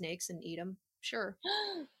hunt snakes and eat them. Sure.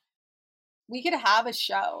 We could have a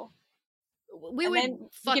show. We and would then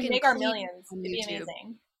fucking we can make our clean millions. on It'd be YouTube.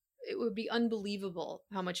 amazing. It would be unbelievable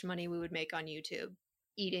how much money we would make on YouTube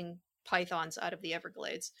eating pythons out of the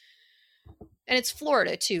Everglades. And it's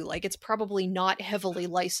Florida too. Like it's probably not heavily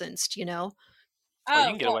licensed, Well, you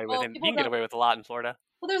can get away with it. You can get away with a lot in Florida.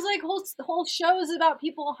 Well, there's like whole shows about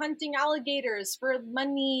people hunting alligators for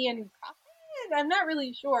money and profit. I'm not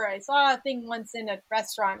really sure. I saw a thing once in a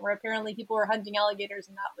restaurant where apparently people were hunting alligators,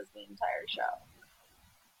 and that was the entire show.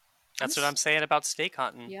 That's what I'm saying about snake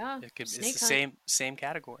hunting. Yeah, it's the same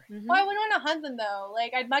category. Mm-hmm. Well, I wouldn't want to hunt them though.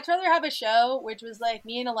 Like, I'd much rather have a show which was like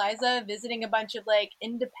me and Eliza visiting a bunch of like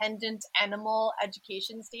independent animal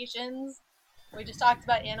education stations. We just talked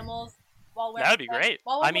about animals while wearing. That would be great.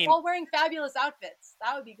 While wearing fabulous outfits,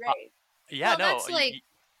 that would be great. Yeah, well, that's like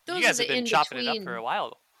those you guys are have been chopping it up for a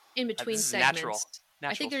while. In between this is segments,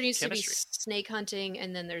 natural I think there needs chemistry. to be snake hunting,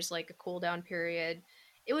 and then there's like a cool down period.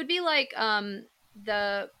 It would be like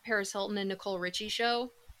the Paris Hilton and Nicole Richie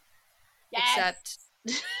show, Yes.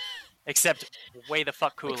 except way the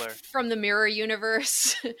fuck cooler. Like from the Mirror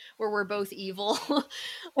universe, where we're both evil.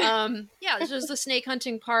 Yeah, there's just the snake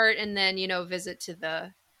hunting part, and then visit to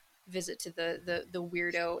the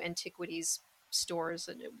weirdo antiquities stores.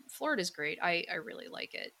 And Florida's great. I really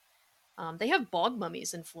like it. They have bog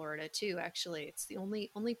mummies in Florida too. Actually, it's the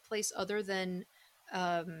only place other than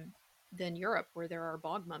Europe where there are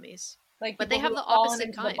bog mummies. Like, but they have the fallen opposite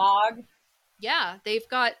into kind. The bog. Yeah, they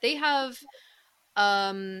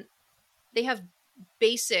have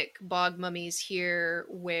basic bog mummies here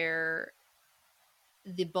where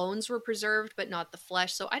the bones were preserved but not the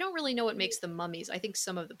flesh. So I don't really know what makes them mummies. I think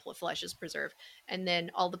some of the flesh is preserved, and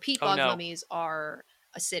then all the peat bog mummies are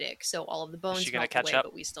acidic, so all of the bones melt away,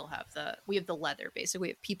 but we still have the leather. Basically, we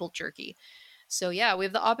have people jerky. So yeah, we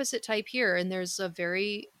have the opposite type here, and there's a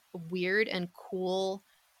very weird and cool.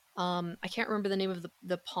 I can't remember the name of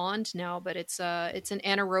the pond now, but it's a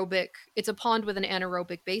pond with an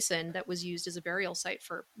anaerobic basin that was used as a burial site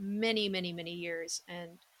for many, many, many years,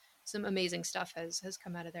 and some amazing stuff has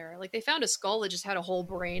come out of there. Like they found a skull that just had a whole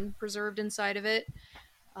brain preserved inside of it.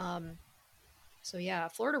 So yeah,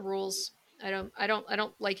 Florida rules. I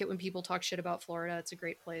don't like it when people talk shit about Florida. It's a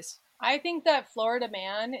great place. I think that Florida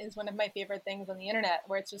Man is one of my favorite things on the internet,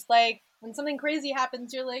 where it's just like when something crazy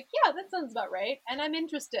happens, you're like, yeah, that sounds about right, and I'm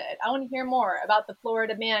interested. I want to hear more about the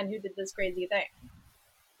Florida Man who did this crazy thing.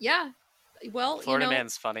 Yeah, well, Florida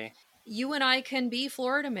Man's funny. You and I can be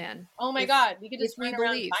Florida Man. Oh my God, we could just run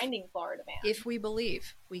around finding Florida Man. If we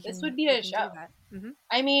believe, we can. This would be a show. Mm-hmm.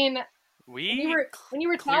 I mean, when you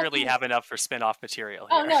were clearly have enough for spin-off material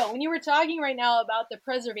here. Oh no, when you were talking right now about the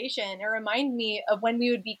preservation, it reminded me of when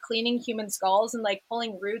we would be cleaning human skulls and like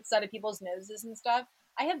pulling roots out of people's noses and stuff.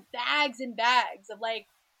 I have bags and bags of like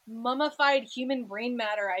mummified human brain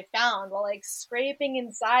matter I found while like scraping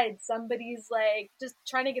inside somebody's like just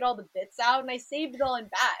trying to get all the bits out, and I saved it all in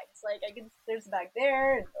bags. Like there's a bag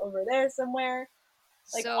there and over there somewhere,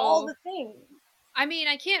 like all the things. I mean,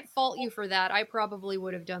 I can't fault you for that. I probably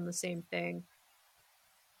would have done the same thing.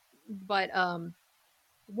 But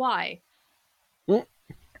why?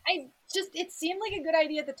 It seemed like a good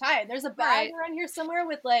idea at the time. There's a bag around here somewhere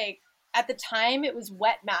with like, at the time it was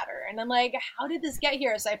wet matter, and I'm like, how did this get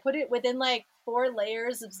here? So I put it within like 4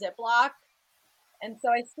 layers of Ziploc, and so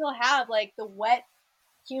I still have like the wet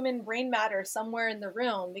human brain matter somewhere in the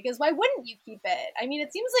room, because why wouldn't you keep it? I mean,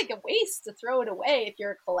 it seems like a waste to throw it away if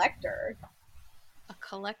you're a collector. A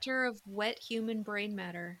collector of wet human brain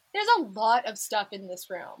matter. There's a lot of stuff in this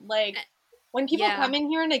room. Like, when people come in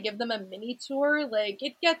here and I give them a mini tour, like,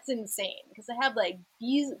 it gets insane. Because I have, like,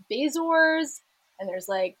 bezoars, and there's,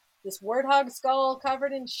 like, this warthog skull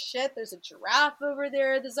covered in shit. There's a giraffe over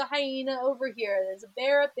there. There's a hyena over here. There's a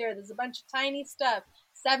bear up there. There's a bunch of tiny stuff.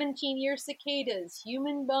 17-year cicadas,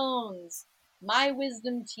 human bones, my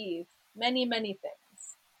wisdom teeth, many, many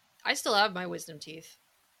things. I still have my wisdom teeth.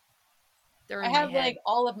 I have like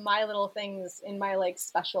all of my little things in my like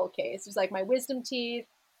special case. There's like my wisdom teeth,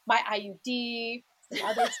 my IUD, some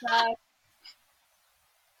other stuff.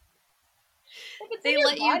 If it's in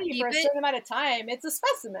your body for a certain amount of time, it's a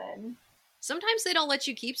specimen. Sometimes they don't let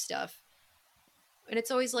you keep stuff. And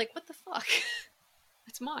it's always like, what the fuck?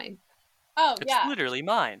 It's mine. Oh, It's yeah. literally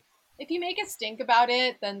mine. If you make a stink about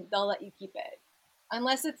it, then they'll let you keep it.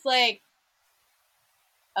 Unless it's like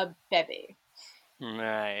a bebe.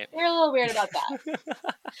 Right. They're a little weird about that.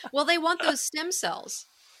 Well, they want those stem cells.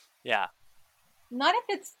 Yeah. Not if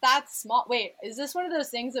it's that small. Wait, is this one of those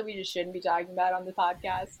things that we just shouldn't be talking about on the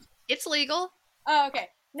podcast? It's legal. Oh, okay.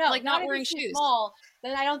 No, Like not if wearing it's too shoes. small,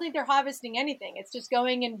 then I don't think they're harvesting anything. It's just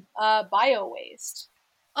going in bio waste.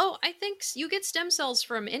 Oh, I think you get stem cells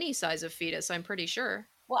from any size of fetus, I'm pretty sure.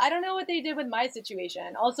 Well, I don't know what they did with my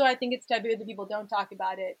situation. Also, I think it's taboo that people don't talk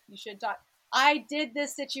about it. You should talk. I did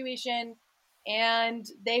this situation, and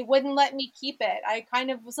they wouldn't let me keep it. I kind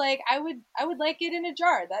of was like, I would like it in a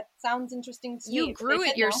jar. That sounds interesting to me. You But grew they it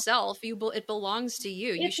said no. yourself. It belongs to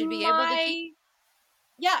you. You It's should be able to my- keep.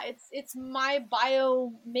 Yeah, it's my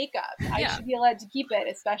bio makeup. I Yeah. should be allowed to keep it,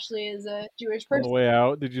 especially as a Jewish On the person. way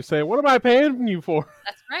out, did you say, "What am I paying you for?"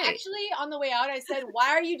 That's right. Actually, on the way out, I said, "Why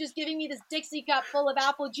are you just giving me this Dixie cup full of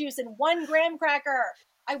apple juice and 1 graham cracker?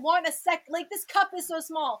 I want a sec. Like, this cup is so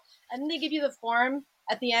small." And then they give you the form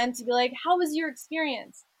at the end to be like, "How was your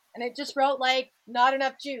experience?" And it just wrote like, "Not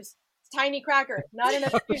enough juice, tiny cracker. Not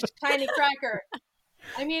enough juice, tiny cracker."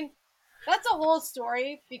 I mean, that's a whole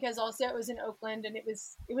story, because also it was in Oakland and it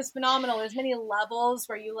was phenomenal. There's many levels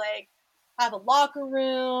where you like have a locker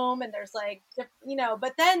room and there's like, you know,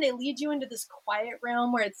 but then they lead you into this quiet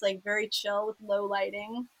room where it's like very chill with low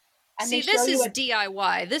lighting. And See, they this show you is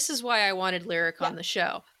DIY. This is why I wanted Lyric on the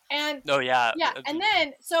show. and Oh yeah. yeah, and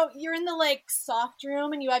then so you're in the like soft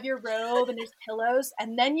room and you have your robe and there's pillows,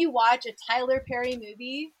 and then you watch a Tyler Perry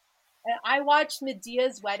movie. And I watched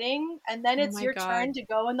Medea's wedding, and then Oh it's my your God. turn to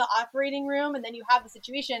go in the operating room, and then you have the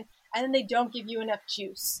situation, and then they don't give you enough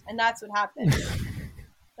juice, and that's what happened.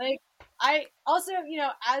 Like, I also, you know,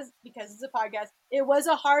 because it's a podcast, it was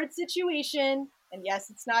a hard situation, and yes,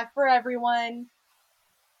 it's not for everyone,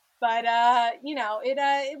 but you know,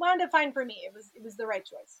 it wound up fine for me. It was the right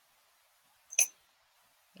choice.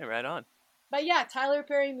 Yeah, right on. But yeah, Tyler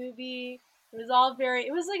Perry movie. It was all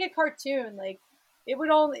it was like a cartoon. Like,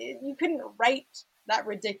 you couldn't write that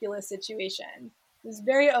ridiculous situation. It was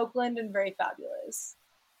very Oakland and very fabulous.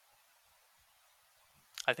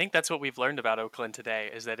 I think that's what we've learned about Oakland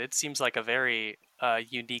today, is that it seems like a very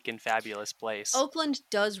unique and fabulous place. Oakland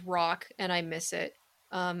does rock, and I miss it.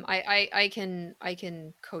 I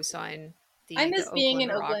can co-sign the. I miss the being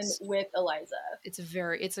in Oakland Oakland rocks. with Eliza.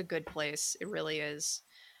 It's a good place. It really is.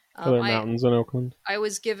 Are there mountains in Oakland? I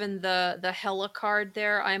was given the Hella card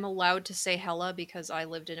there. I'm allowed to say Hella because I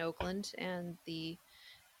lived in Oakland, and the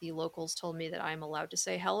locals told me that I'm allowed to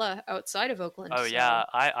say Hella outside of Oakland. Oh so- yeah,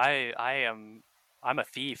 I'm a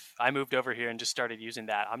thief. I moved over here and just started using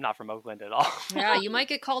that. I'm not from Oakland at all. Yeah, you might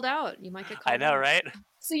get called out. You might get called I know, out. right?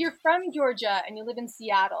 So you're from Georgia and you live in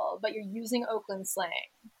Seattle, but you're using Oakland slang.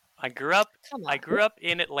 I grew up Come I on. grew up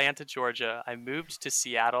in Atlanta, Georgia. I moved to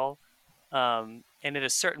Seattle. And at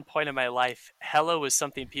a certain point in my life, Hello was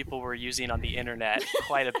something people were using on the internet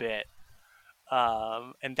quite a bit.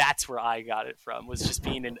 And that's where I got it from, was just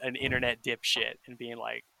being an internet dipshit and being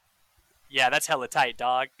like, yeah, that's hella tight,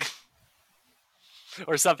 dog.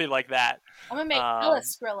 Or something like that. I'm gonna make hella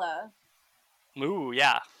Skrilla. Ooh,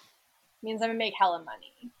 yeah. Means I'm gonna make hella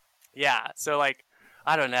money. Yeah. So, like,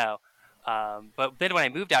 I don't know. But then when I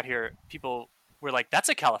moved out here, people were like, that's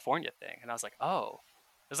a California thing. And I was like, oh.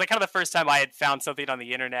 It was like kind of the first time I had found something on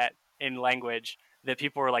the internet in language that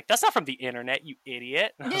people were like, that's not from the internet, you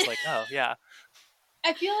idiot. And I was like, oh, yeah.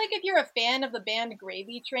 I feel like if you're a fan of the band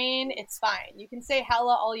Gravy Train, it's fine. You can say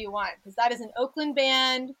hella all you want, because that is an Oakland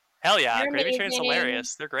band, Hell yeah. They're Gravy Train's amazing.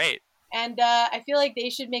 hilarious. They're great. and I feel like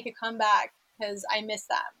they should make a comeback because I miss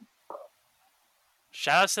them.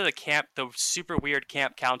 Shout out to the super weird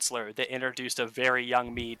camp counselor that introduced a very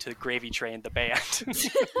young me to Gravy Train, the band.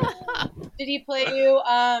 Did he play you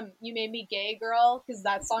You Made Me Gay, Girl? Because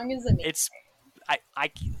that song is amazing. It's,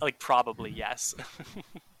 I like, probably, yes.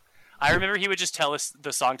 I remember he would just tell us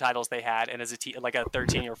the song titles they had, and as like a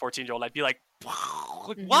 13 or 14-year-old, I'd be like,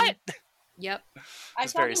 what? Yep. I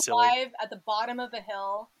It's saw very them silly. live at the bottom of a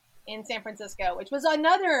hill in San Francisco, which was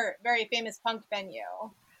another very famous punk venue.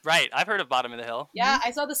 Right. I've heard of Bottom of the Hill. Yeah, I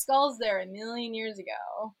saw the Skulls there a million years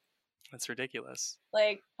ago. That's ridiculous.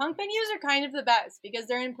 Like, punk venues are kind of the best because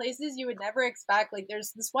they're in places you would never expect. Like,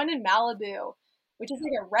 there's this one in Malibu, which is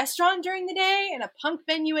like a restaurant during the day and a punk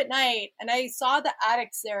venue at night. And I saw the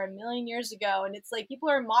Addicts there a million years ago, and it's like people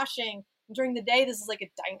are moshing. And during the day, this is like a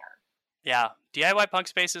diner. Yeah. DIY punk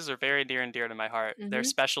spaces are very near and dear to my heart. They're Mhm.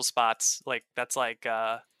 special spots. Like, that's like,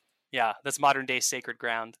 yeah, that's modern day sacred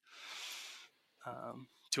ground.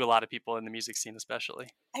 to a lot of people in the music scene, especially.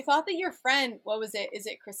 I thought that your friend, what was it? Is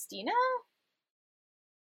it Christina?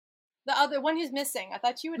 The other one who's missing. I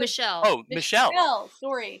thought you would have. Michelle. Oh, Michelle.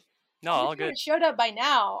 Sorry. No, all good. Showed up by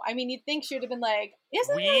now. I mean, you'd think she would have been like,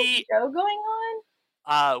 "Isn't there a show going on?"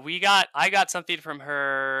 I got something from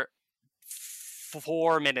her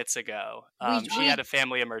 4 minutes ago. She had a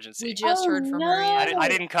family emergency. We just heard from her. Yeah. I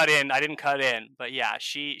didn't cut in, but yeah,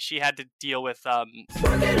 she had to deal with.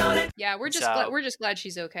 Yeah, we're just glad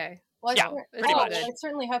she's okay. Well, Yeah, pretty much. I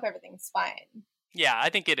certainly hope everything's fine. Yeah, I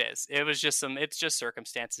think it is. It was just it's just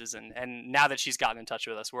circumstances, and now that she's gotten in touch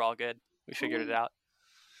with us, we're all good. We figured it out.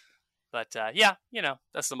 But yeah,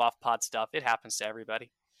 that's the moth pod stuff. It happens to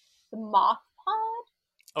everybody. The moth pod?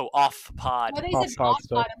 Oh, off pod. What is it? Moth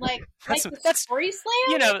pod? I'm like the story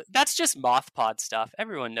slam? That's just moth pod stuff.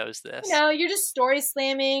 Everyone knows this. You're just story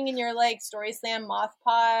slamming, and you're like story slam moth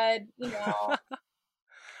pod.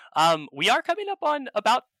 We are coming up on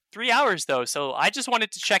about 3 hours though, so I just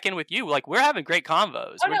wanted to check in with you. Like, we're having great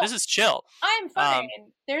convos. This is chill. I'm fine.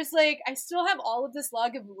 There's I still have all of this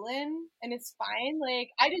log of Wulin, and it's fine.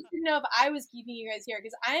 I just didn't know if I was keeping you guys here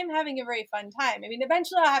because I am having a very fun time. I mean,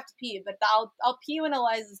 eventually I'll have to pee, but I'll pee when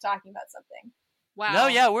Eliza's talking about something. Wow. No,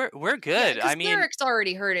 yeah, we're good. Yeah, I mean, Lyric's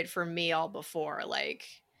already heard it from me all before. She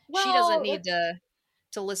doesn't need to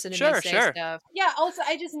listen to me say stuff. Yeah. Also,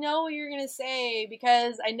 I just know what you're gonna say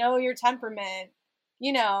because I know your temperament.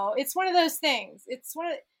 It's one of those things.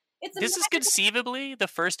 This is conceivably the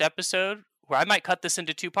first episode where I might cut this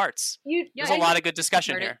into 2 parts. There's a lot of good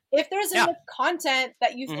discussion here. If there's enough content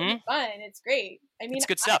that you think is fun, it's great. I mean, it's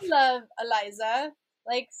good stuff. I love Eliza.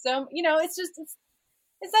 It's that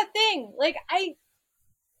thing. Like I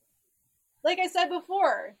said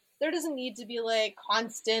before, there doesn't need to be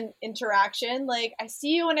constant interaction. I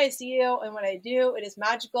see you when I see you, and when I do, it is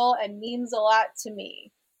magical and means a lot to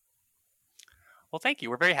me. Well, thank you.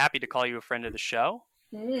 We're very happy to call you a friend of the show.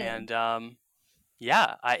 And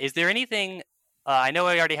is there anything? I know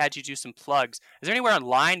I already had you do some plugs. Is there anywhere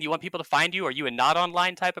online? Do you want people to find you? Are you a not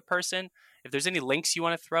online type of person? If there's any links you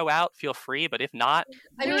want to throw out, feel free. But if not,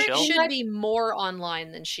 I think she should be more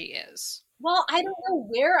online than she is. Well, I don't know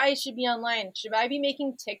where I should be online. Should I be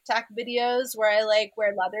making TikTok videos where I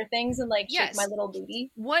wear leather things and shake my little booty?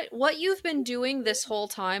 What you've been doing this whole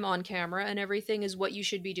time on camera and everything is what you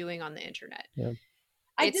should be doing on the internet. Yeah.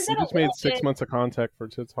 I did that. You just made 6 months of contact for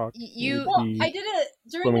TikTok. I did it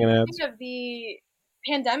during the beginning of the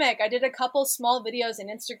pandemic. I did a couple small videos on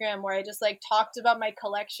Instagram where I just talked about my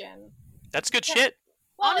collection. That's good shit.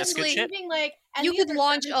 Well, honestly, you could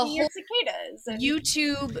launch a whole cicadas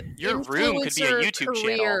YouTube your room could be a YouTube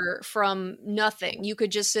career channel from nothing. You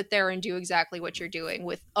could just sit there and do exactly what you're doing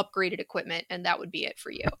with upgraded equipment, and that would be it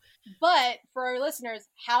for you. But for our listeners,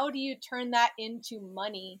 how do you turn that into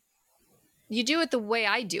money? You do it the way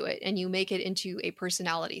I do it, and you make it into a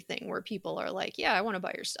personality thing where people are like, yeah, I want to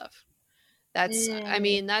buy your stuff. I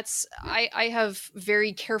have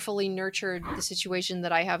very carefully nurtured the situation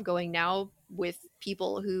that I have going now with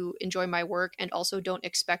people who enjoy my work and also don't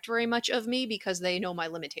expect very much of me because they know my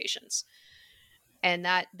limitations. And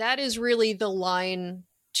that is really the line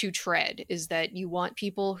to tread, is that you want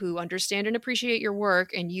people who understand and appreciate your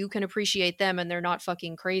work and you can appreciate them and they're not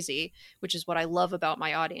fucking crazy, which is what I love about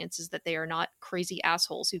my audience, is that they are not crazy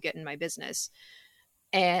assholes who get in my business.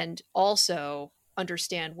 And also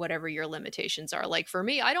understand whatever your limitations are. Like for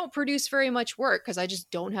me, I don't produce very much work because I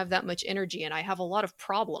just don't have that much energy and I have a lot of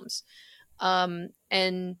problems.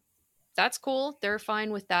 And that's cool. They're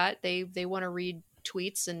fine with that. They want to read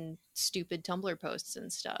tweets and stupid Tumblr posts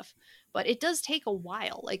and stuff. But it does take a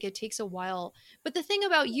while. It takes a while. But the thing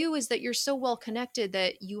about you is that you're so well connected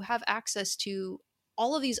that you have access to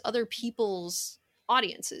all of these other people's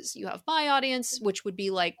audiences. You have my audience, which would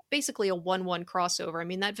be basically a 1-1 crossover. I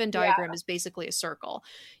mean, that Venn diagram is basically a circle.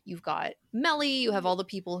 You've got Melly, you have all the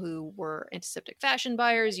people who were antiseptic fashion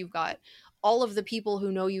buyers, you've got all of the people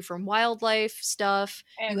who know you from wildlife stuff.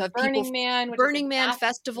 And you have Burning Man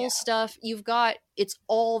festival stuff. You've got, it's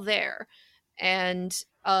all there. And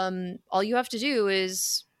all you have to do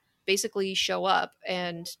is basically show up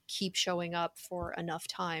and keep showing up for enough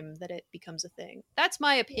time that it becomes a thing. That's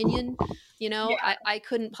my opinion. I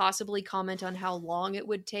couldn't possibly comment on how long it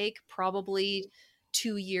would take. Probably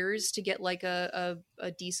 2 years to get a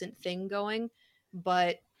decent thing going.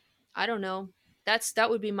 But I don't know. That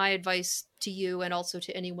would be my advice to you and also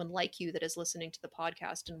to anyone like you that is listening to the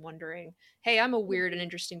podcast and wondering, hey, I'm a weird and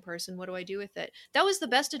interesting person. What do I do with it? That was the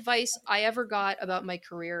best advice I ever got about my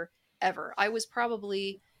career ever. I was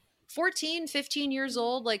probably 14, 15 years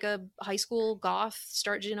old, like a high school goth,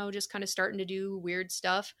 just kind of starting to do weird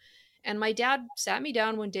stuff. And my dad sat me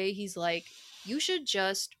down one day. He's like, you should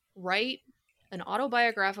just write an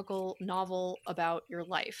autobiographical novel about your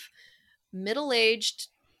life. Middle-aged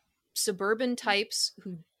suburban types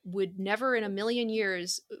who would never in a million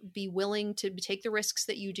years be willing to take the risks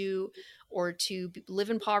that you do, or to live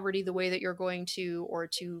in poverty the way that you're going to, or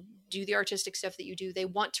to do the artistic stuff that you do. They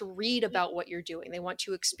want to read about what you're doing. They want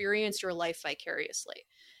to experience your life vicariously.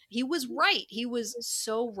 He was right. He was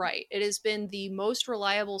so right. It has been the most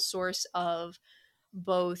reliable source of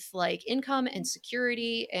both like income and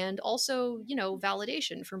security, and also, you know,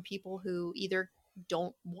 validation from people who either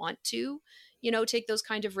don't want to, you know, take those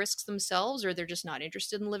kind of risks themselves, or they're just not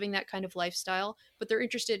interested in living that kind of lifestyle, but they're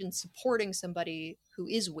interested in supporting somebody who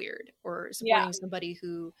is weird, or supporting somebody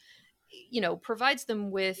who, you know, provides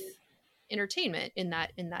them with entertainment in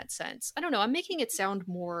that sense. I don't know. I'm making it sound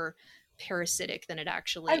more parasitic than it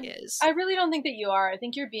actually is. I really don't think that you are. I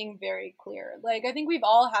think you're being very clear. Like, I think we've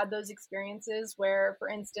all had those experiences where, for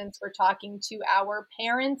instance, we're talking to our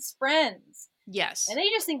parents' friends. Yes. And they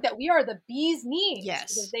just think that we are the bee's knees.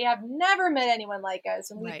 Yes. Because they have never met anyone like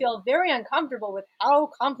us. And we Right. feel very uncomfortable with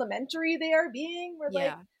how complimentary they are being. We're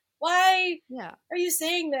like, why are you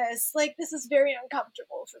saying this? Like, this is very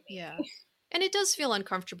uncomfortable for me. Yeah. And it does feel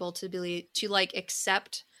uncomfortable to like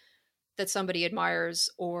accept that somebody admires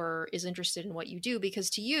or is interested in what you do, because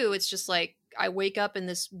to you it's just like, I wake up in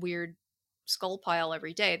this weird skull pile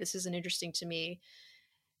every day. This isn't interesting to me.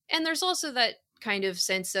 And there's also that kind of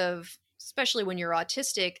sense of, especially when you're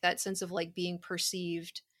autistic, that sense of like being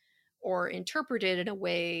perceived or interpreted in a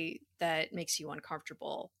way that makes you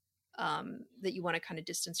uncomfortable, that you want to kind of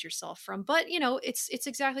distance yourself from. But, you know, it's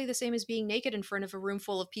exactly the same as being naked in front of a room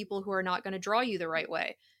full of people who are not going to draw you the right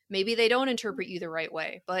way. Maybe they don't interpret you the right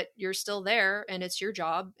way, but you're still there, and it's your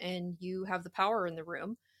job, and you have the power in the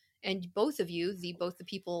room. And both of you, both the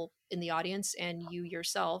people in the audience and you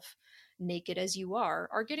yourself, naked as you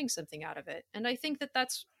are getting something out of it. And I think that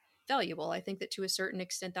that's valuable. I think that to a certain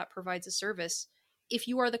extent that provides a service if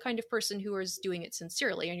you are the kind of person who is doing it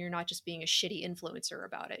sincerely, and you're not just being a shitty influencer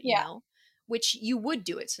about it, you know, which you would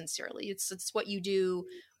do it sincerely. It's what you do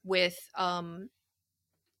with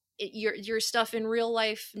your stuff in real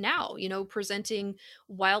life now, you know, presenting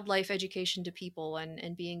wildlife education to people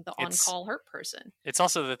and being the on-call hurt person. It's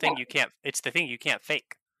also the thing it's the thing you can't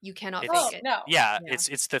fake. You cannot fake it. No. Yeah,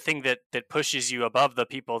 it's the thing that pushes you above the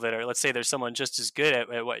people that are, let's say there's someone just as good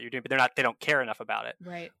at what you're doing, but they don't care enough about it.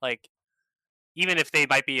 Right. Like, even if they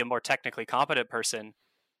might be a more technically competent person,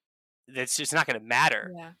 it's just not going to matter.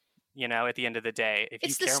 Yeah. You know, at the end of the day, if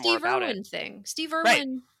it's you care the more Steve about Irwin it. thing. Steve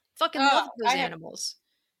Irwin fucking loved those animals.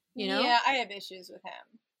 You know? Yeah, I have issues with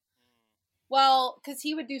him. Well, because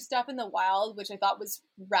he would do stuff in the wild, which I thought was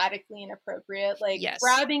radically inappropriate. Like,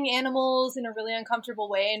 grabbing animals in a really uncomfortable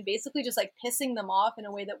way and basically just, like, pissing them off in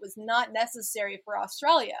a way that was not necessary for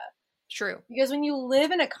Australia. True. Because when you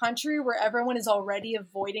live in a country where everyone is already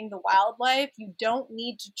avoiding the wildlife, you don't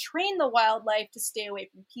need to train the wildlife to stay away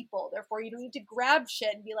from people. Therefore, you don't need to grab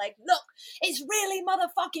shit and be like, look, it's really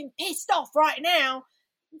motherfucking pissed off right now.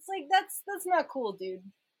 It's like, that's not cool, dude.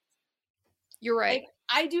 You're right. Like,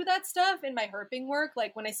 I do that stuff in my herping work.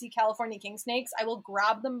 Like, when I see California king snakes, I will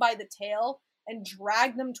grab them by the tail and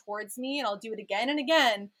drag them towards me, and I'll do it again and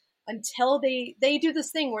again until they do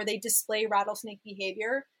this thing where they display rattlesnake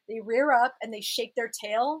behavior. They rear up and they shake their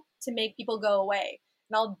tail to make people go away.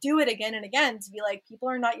 And I'll do it again and again to be like, people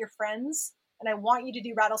are not your friends, and I want you to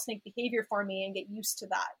do rattlesnake behavior for me and get used to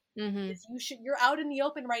that. Mm-hmm. You're out in the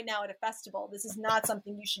open right now at a festival. This is not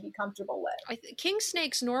something you should be comfortable with. King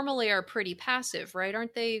snakes normally are pretty passive, right?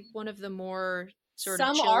 Aren't they one of the more sort of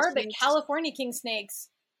Some chill are, snakes? but California king snakes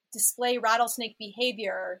display rattlesnake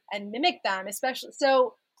behavior and mimic them, especially.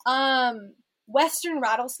 So, Western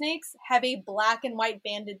rattlesnakes have a black and white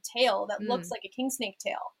banded tail that looks like a king snake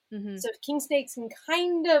tail. Mm-hmm. So king snakes can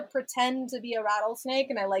kind of pretend to be a rattlesnake,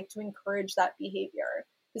 and I like to encourage that behavior.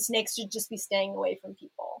 The snakes should just be staying away from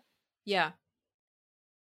people. Yeah.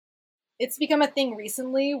 It's become a thing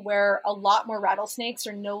recently where a lot more rattlesnakes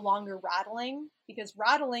are no longer rattling, because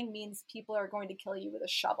rattling means people are going to kill you with a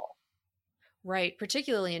shovel. Right.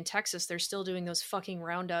 Particularly in Texas, they're still doing those fucking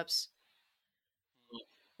roundups.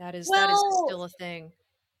 That is still a thing.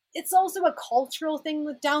 It's also a cultural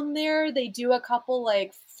thing down there. They do a couple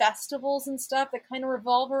like festivals and stuff that kind of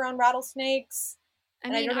revolve around rattlesnakes. I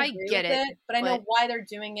mean, I get it, but I know why they're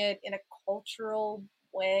doing it in a cultural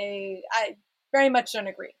way. I very much don't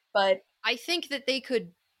agree, but I think that they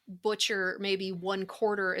could butcher maybe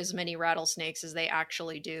 1/4 as many rattlesnakes as they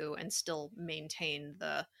actually do and still maintain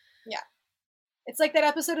the It's like that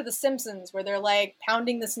episode of The Simpsons where they're like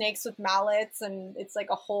pounding the snakes with mallets, and it's like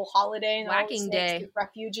a whole holiday, and all the Whacking snakes day. take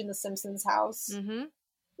refuge in the Simpsons house. Mm-hmm.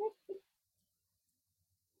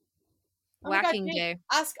 Oh my God, Whacking Jake, day.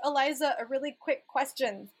 ask Eliza a really quick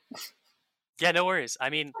question. Yeah, no worries. I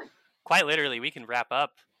mean, quite literally, we can wrap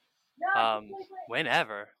up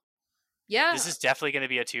whenever. Yeah. This is definitely going to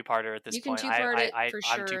be a two-parter at this You can point. two-part it for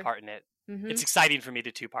I'm sure. two-parting it. Mhm. It's exciting for me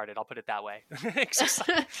to two-part it. I'll put it that way.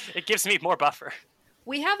 It gives me more buffer.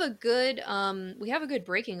 We have a good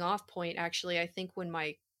breaking off point, actually, I think,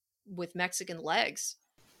 with Mexican legs.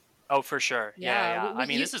 Oh, for sure. Yeah. I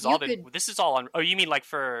mean, this is all on. Oh, you mean like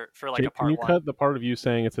for like Jake, a part can you one? cut the part of you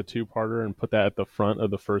saying it's a two-parter and put that at the front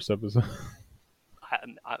of the first episode?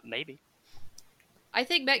 Maybe. I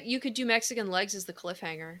think you could do Mexican legs as the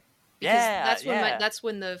cliffhanger. Yeah, that's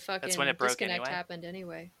when the fucking That's when it broke disconnect anyway. happened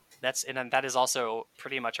anyway. And that is also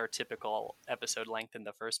pretty much our typical episode length in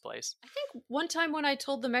the first place. I think one time when I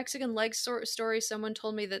told the Mexican legs story, someone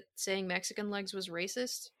told me that saying Mexican legs was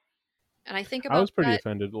racist. And I think about I was pretty that.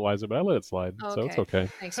 offended, Eliza, but I let it slide, so it's okay.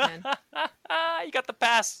 Thanks, man. You got the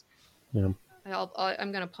pass. Yeah.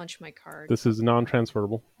 I'm gonna punch my card. This is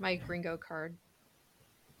non-transferable. My gringo card.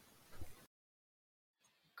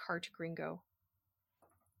 Carte gringo.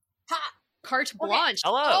 Ha! Carte blanche.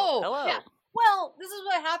 Hello. Oh, Hello. Yeah. Well, this is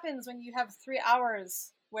what happens when you have 3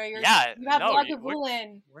 hours where you have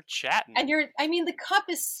Lagavulin, We're chatting. and the cup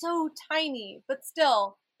is so tiny, but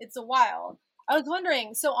still, it's a while. I was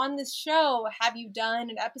wondering, so on this show, have you done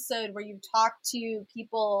an episode where you've talked to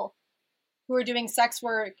people who are doing sex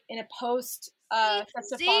work in a post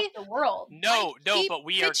Festa Foster world? No, but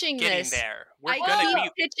we are pitching getting this. there. I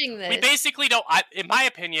keep pitching this. We basically don't. In my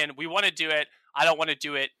opinion, we want to do it. I don't want to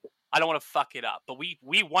do it. I don't want to fuck it up. But we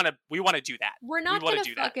want to do that. We're not going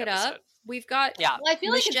to fuck it up. We've got Yeah. Well, I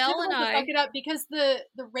feel like it's Michelle difficult and to I. fuck it up because the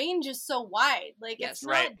range is so wide. Like, Yes. it's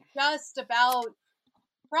not Right. just about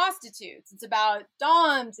prostitutes. It's about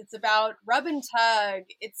doms. It's about rub and tug.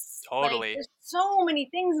 It's Totally. Like, there's so many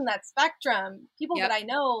things in that spectrum. People Yep. that I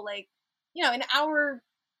know, like, in our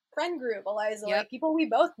friend group, Eliza, Yep. like people we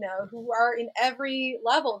both know who are in every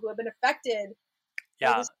level who have been affected.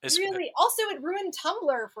 Yeah. Also, it ruined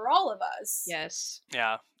Tumblr for all of us. Yes.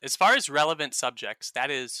 Yeah. As far as relevant subjects, that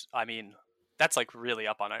is, I mean, that's like really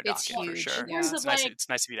up on our It's docket huge, for sure. yeah. It's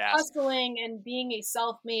nice of you to ask. Hustling and being a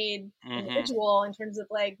self-made Mhm. individual in terms of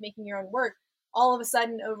like making your own work, all of a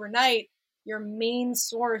sudden overnight your main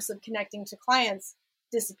source of connecting to clients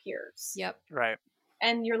disappears. Yep. Right.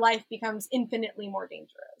 And your life becomes infinitely more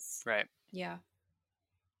dangerous. Right. Yeah.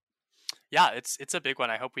 Yeah, it's a big one.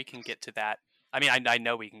 I hope we can get to that. I mean, I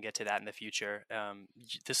know we can get to that in the future.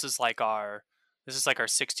 This is like our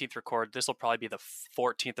 16th record. This will probably be the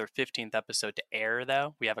 14th or 15th episode to air,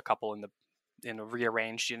 though. We have a couple in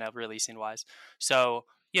rearranged, releasing wise. So,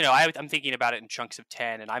 I'm thinking about it in chunks of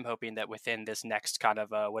 10, and I'm hoping that within this next kind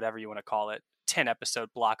of whatever you want to call it, 10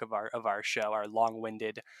 episode block of our show, our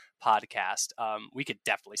long-winded podcast, we could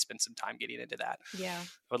definitely spend some time getting into that. Yeah. I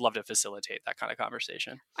would love to facilitate that kind of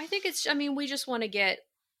conversation. I think we just want to get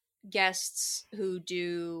guests who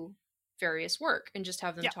do various work and just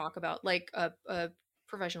have them talk about like a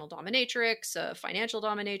professional dominatrix, a financial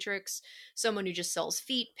dominatrix, someone who just sells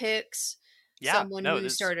feet pics, someone who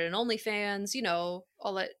started an OnlyFans,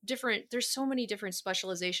 all that different. There's so many different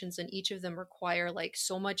specializations, and each of them require like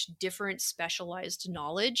so much different specialized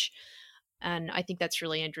knowledge. And I think that's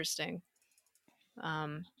really interesting.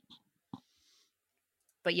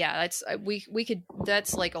 But yeah, we could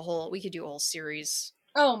do a whole series.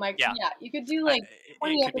 Oh my god! Yeah, you could do like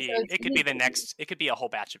 20 episodes. It could be the next. It could be a whole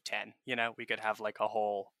batch of 10. We could have like a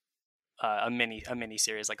whole a mini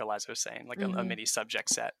series, like Eliza was saying, like a mini subject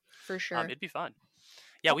set. For sure, it'd be fun.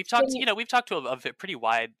 Yeah, we've talked. We've talked to a pretty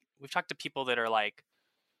wide. We've talked to people that are like,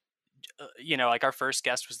 like our first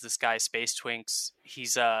guest was this guy, Space Twinks.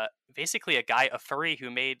 He's basically a furry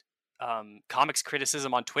who made comics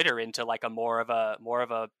criticism on Twitter into like a more of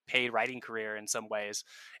a paid writing career in some ways,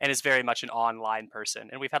 and is very much an online person.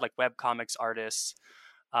 And we've had like web comics artists.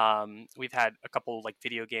 We've had a couple like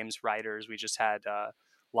video games writers. We just had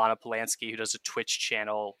Lana Polanski, who does a Twitch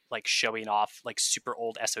channel like showing off like super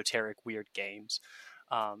old esoteric weird games.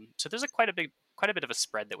 So there's quite a bit of a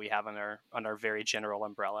spread that we have on our very general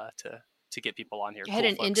umbrella to get people on here. You had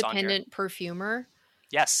an independent perfumer.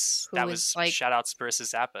 Yes, that was like, shout out Sparissa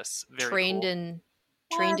Zappos. Very trained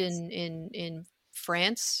cool. in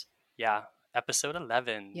France. Yeah, Episode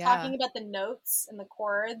 11. Yeah. talking about the notes and the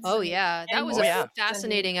chords. Oh and- yeah, that and was Oh, a yeah.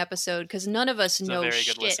 fascinating episode because none of us It's a know very good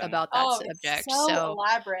shit listen. about that Oh, subject. it's so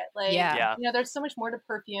elaborate. Like, Yeah. you know, there's so much more to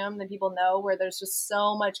perfume than people know, where there's just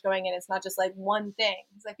so much going in. It's not just like one thing.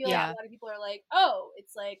 Because I feel Yeah. like a lot of people are like, oh,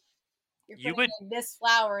 it's like you're You putting like this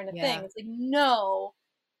flower in a Yeah. thing. It's like, no,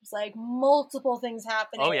 there's like multiple things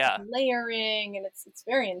happening. Oh, yeah. and layering, and it's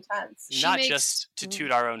very intense. She Not makes- just to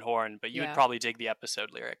toot our own horn, but you Yeah. would probably dig the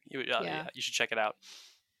episode lyric. Yeah. Yeah, you should check it out.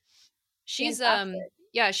 She's Fantastic.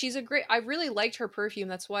 yeah, she's a great. I really liked her perfume.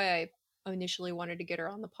 That's why I initially wanted to get her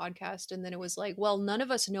on the podcast, and then it was like, well, none of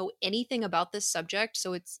us know anything about this subject,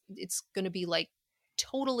 so it's going to be like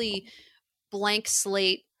totally blank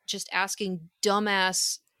slate, just asking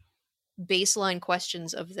dumbass baseline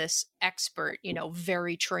questions of this expert, you know,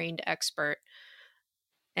 very trained expert.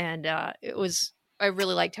 And it was, I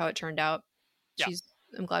really liked how it turned out. Yeah.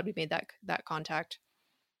 I'm glad we made that contact.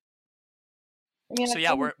 I mean, So I yeah,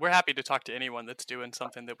 think- we're happy to talk to anyone that's doing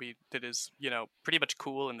something that is, you know, pretty much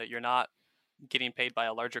cool and that you're not getting paid by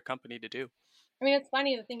a larger company to do. I mean, it's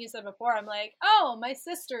funny, the thing you said before. I'm like, oh, my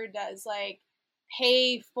sister does like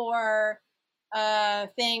pay for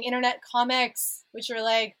internet comics, which are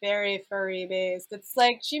like very furry based. It's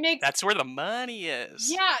like she makes That's where the money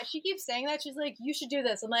is. yeah. She keeps saying that. She's like, you should do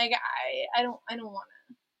this. I'm like, I don't want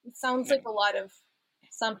to. It sounds like a lot of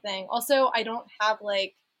something. Also, I don't have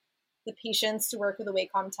like the patience to work with a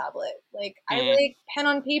Wacom tablet. Like I like pen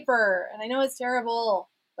on paper, and I know it's terrible,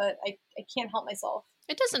 but I can't help myself.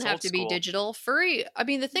 It doesn't It's have old to be school. digital. Furry, I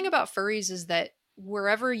mean, the thing about furries is that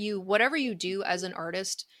whatever you do as an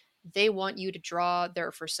artist, they want you to draw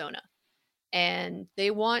their persona. And they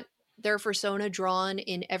want their persona drawn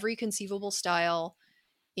in every conceivable style,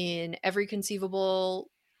 in every conceivable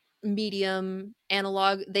medium,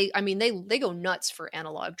 analog. They go nuts for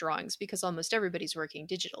analog drawings because almost everybody's working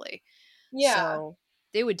digitally. Yeah. So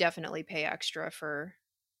they would definitely pay extra for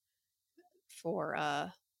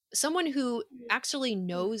someone who actually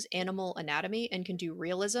knows animal anatomy and can do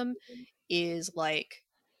realism is like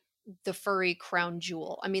the furry crown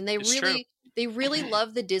jewel. I mean, It's true. they really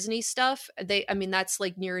love the Disney stuff. That's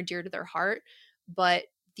like near and dear to their heart, but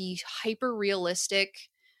the hyper realistic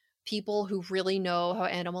people who really know how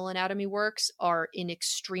animal anatomy works are in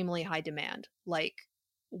extremely high demand. Like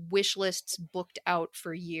wish lists booked out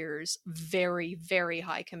for years, very, very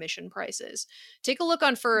high commission prices. Take a look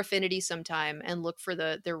on Fur Affinity sometime and look for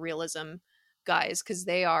the realism guys, because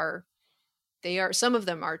they are some of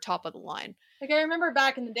them are top of the line. Like I remember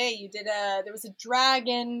back in the day, you did there was a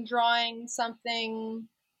dragon drawing something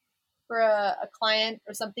for a client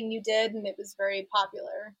or something you did, and it was very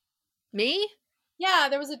popular. Me? Yeah,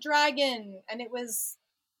 there was a dragon, and it was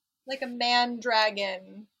like a man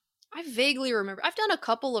dragon. I vaguely remember. I've done a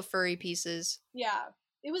couple of furry pieces. Yeah,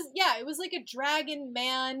 it was like a dragon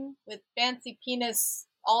man with fancy penis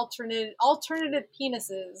alternative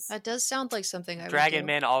penises. That does sound like something I would Dragon do.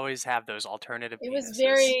 Men always have those alternative It was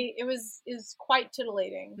penises. it was quite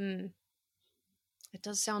titillating. Hmm. It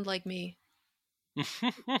does sound like me.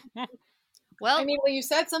 Well, I mean, when you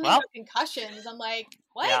said something Well. about concussions, I'm like,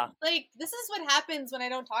 what? Yeah. Like, this is what happens when I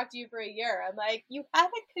don't talk to you for a year. I'm like, you had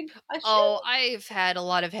a concussion? oh, I've had a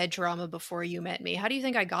lot of head trauma before you met me. How do you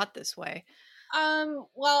think I got this way?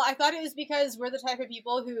 Well, I thought it was because we're the type of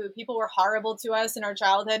people were horrible to us in our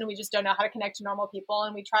childhood, and we just don't know how to connect to normal people,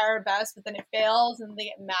 and we try our best, but then it fails, and they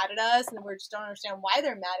get mad at us, and we just don't understand why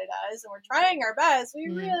they're mad at us, and we're trying our best. We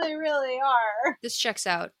really, really are. This checks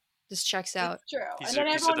out. This checks out. It's true. These And then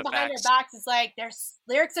are everyone the behind facts. their backs is like, "There's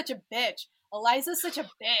Lyric's such a bitch. Eliza's such a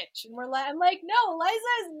bitch," and I'm like, no,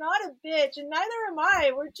 Eliza is not a bitch, and neither am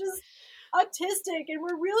I. We're just autistic, and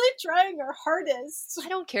we're really trying our hardest. I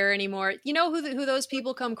don't care anymore. You know who those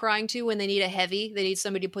people come crying to when they need a heavy? They need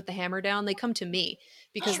somebody to put the hammer down. They come to me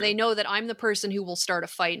because they know that I'm the person who will start a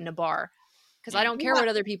fight in a bar. Because I don't care what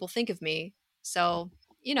other people think of me. So,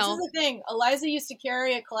 you know. This is the thing. Eliza used to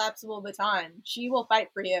carry a collapsible baton. She will fight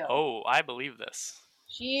for you. Oh, I believe this.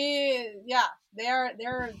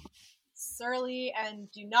 They're surly and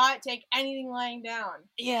do not take anything lying down.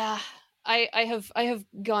 Yeah. I have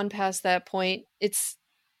gone past that point.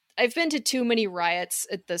 I've been to too many riots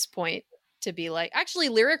at this point to be like. Actually,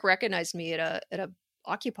 Lyric recognized me at a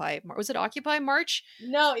Occupy. Was it Occupy March?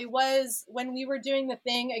 No, it was when we were doing the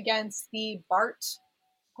thing against the BART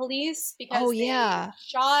police because they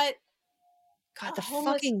shot. God, the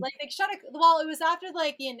homeless, fucking like they shot it was after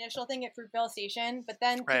like the initial thing at Fruitvale Station, but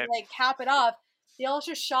then to like cap it off, they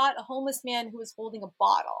also shot a homeless man who was holding a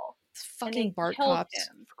bottle. fucking BART killed cops.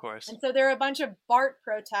 him. Of course. And so there were a bunch of BART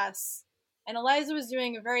protests, and Eliza was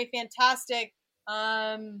doing a very fantastic.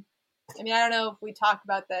 I mean, I don't know if we talked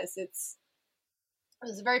about this. It's It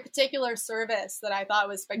was a very particular service that I thought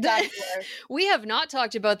was spectacular. We have not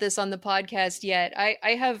talked about this on the podcast yet.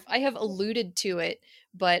 I have alluded to it,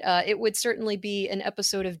 but it would certainly be an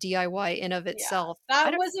episode of DIY in of itself.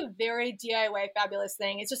 That was a very DIY fabulous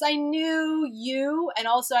thing. It's just I knew you, and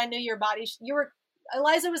also I knew your body.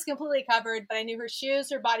 Eliza was completely covered, but I knew her shoes,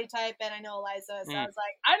 her body type, and I know Eliza. So I was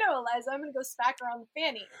like, I know Eliza. I'm going to go smack her on the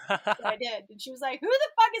fanny. So I did. And she was like, who the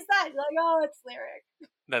fuck is that? She's like, oh, it's Lyric.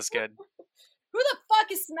 That's good. Who the fuck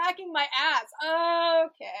is smacking my ass?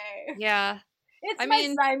 Okay. Yeah. It's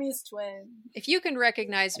my Siamese twin. If you can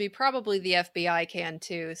recognize me, probably the FBI can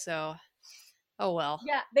too, so oh well.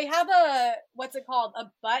 Yeah, they have a, what's it called? A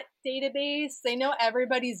butt database. They know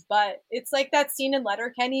everybody's butt. It's like that scene in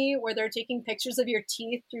Letterkenny where they're taking pictures of your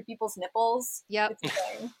teeth through people's nipples. Yep. It's a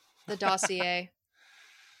thing. The dossier.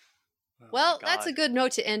 Oh well, that's a good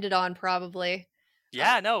note to end it on, probably.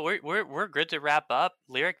 Yeah, no, we're good to wrap up.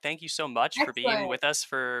 Lyric, thank you so much for being with us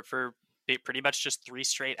for pretty much just 3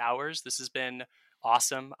 straight hours. This has been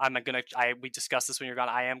awesome. We discussed this when you're gone.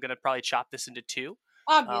 I am gonna probably chop this into 2.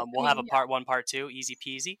 We'll have a part 1, part 2, easy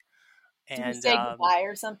peasy. And do we say goodbye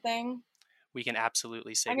or something? We can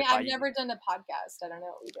absolutely say goodbye. I've never done a podcast. I don't know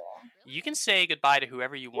what we do. You can say goodbye to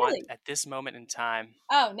whoever you want at this moment in time.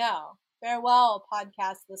 Oh, no. Farewell,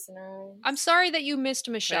 podcast listeners. I'm sorry that you missed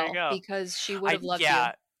Michelle because she would have loved you.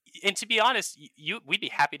 And to be honest, we'd be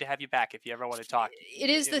happy to have you back if you ever want to talk.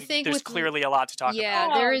 It is the thing. There's clearly a lot to talk about. Yeah,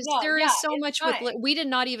 there is so much with. We did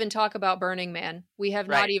not even talk about Burning Man. We have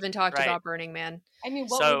not even talked about Burning Man. I mean,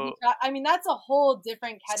 that's a whole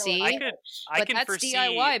different kettle. See, I can that's foresee,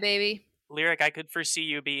 DIY, baby. Lyric, I could foresee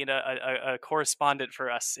you being a correspondent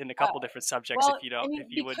for us in a couple different subjects if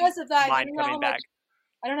you wouldn't mind coming back.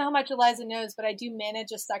 I don't know how much Eliza knows, but I do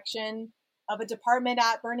manage a section of a department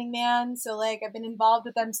at Burning Man. So, like, I've been involved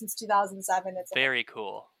with them since 2007. It's very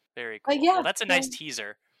cool. Very cool. Well, that's a nice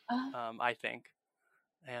teaser, I think.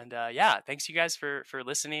 And thanks you guys for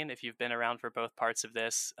listening. If you've been around for both parts of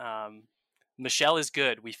this, Michelle is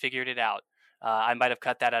good. We figured it out. I might have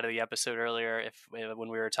cut that out of the episode earlier when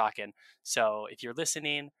we were talking. So if you're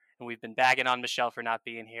listening, and we've been bagging on Michelle for not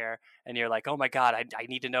being here, and you're like, oh my God, I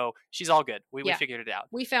need to know. She's all good. We figured it out.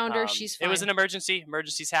 We found her. She's fine. It was an emergency.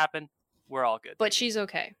 Emergencies happen. We're all good. But she's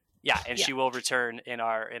okay. Yeah, and she will return in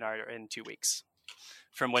 2 weeks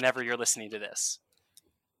from whenever you're listening to this,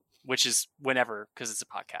 which is whenever, because it's a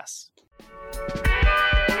podcast.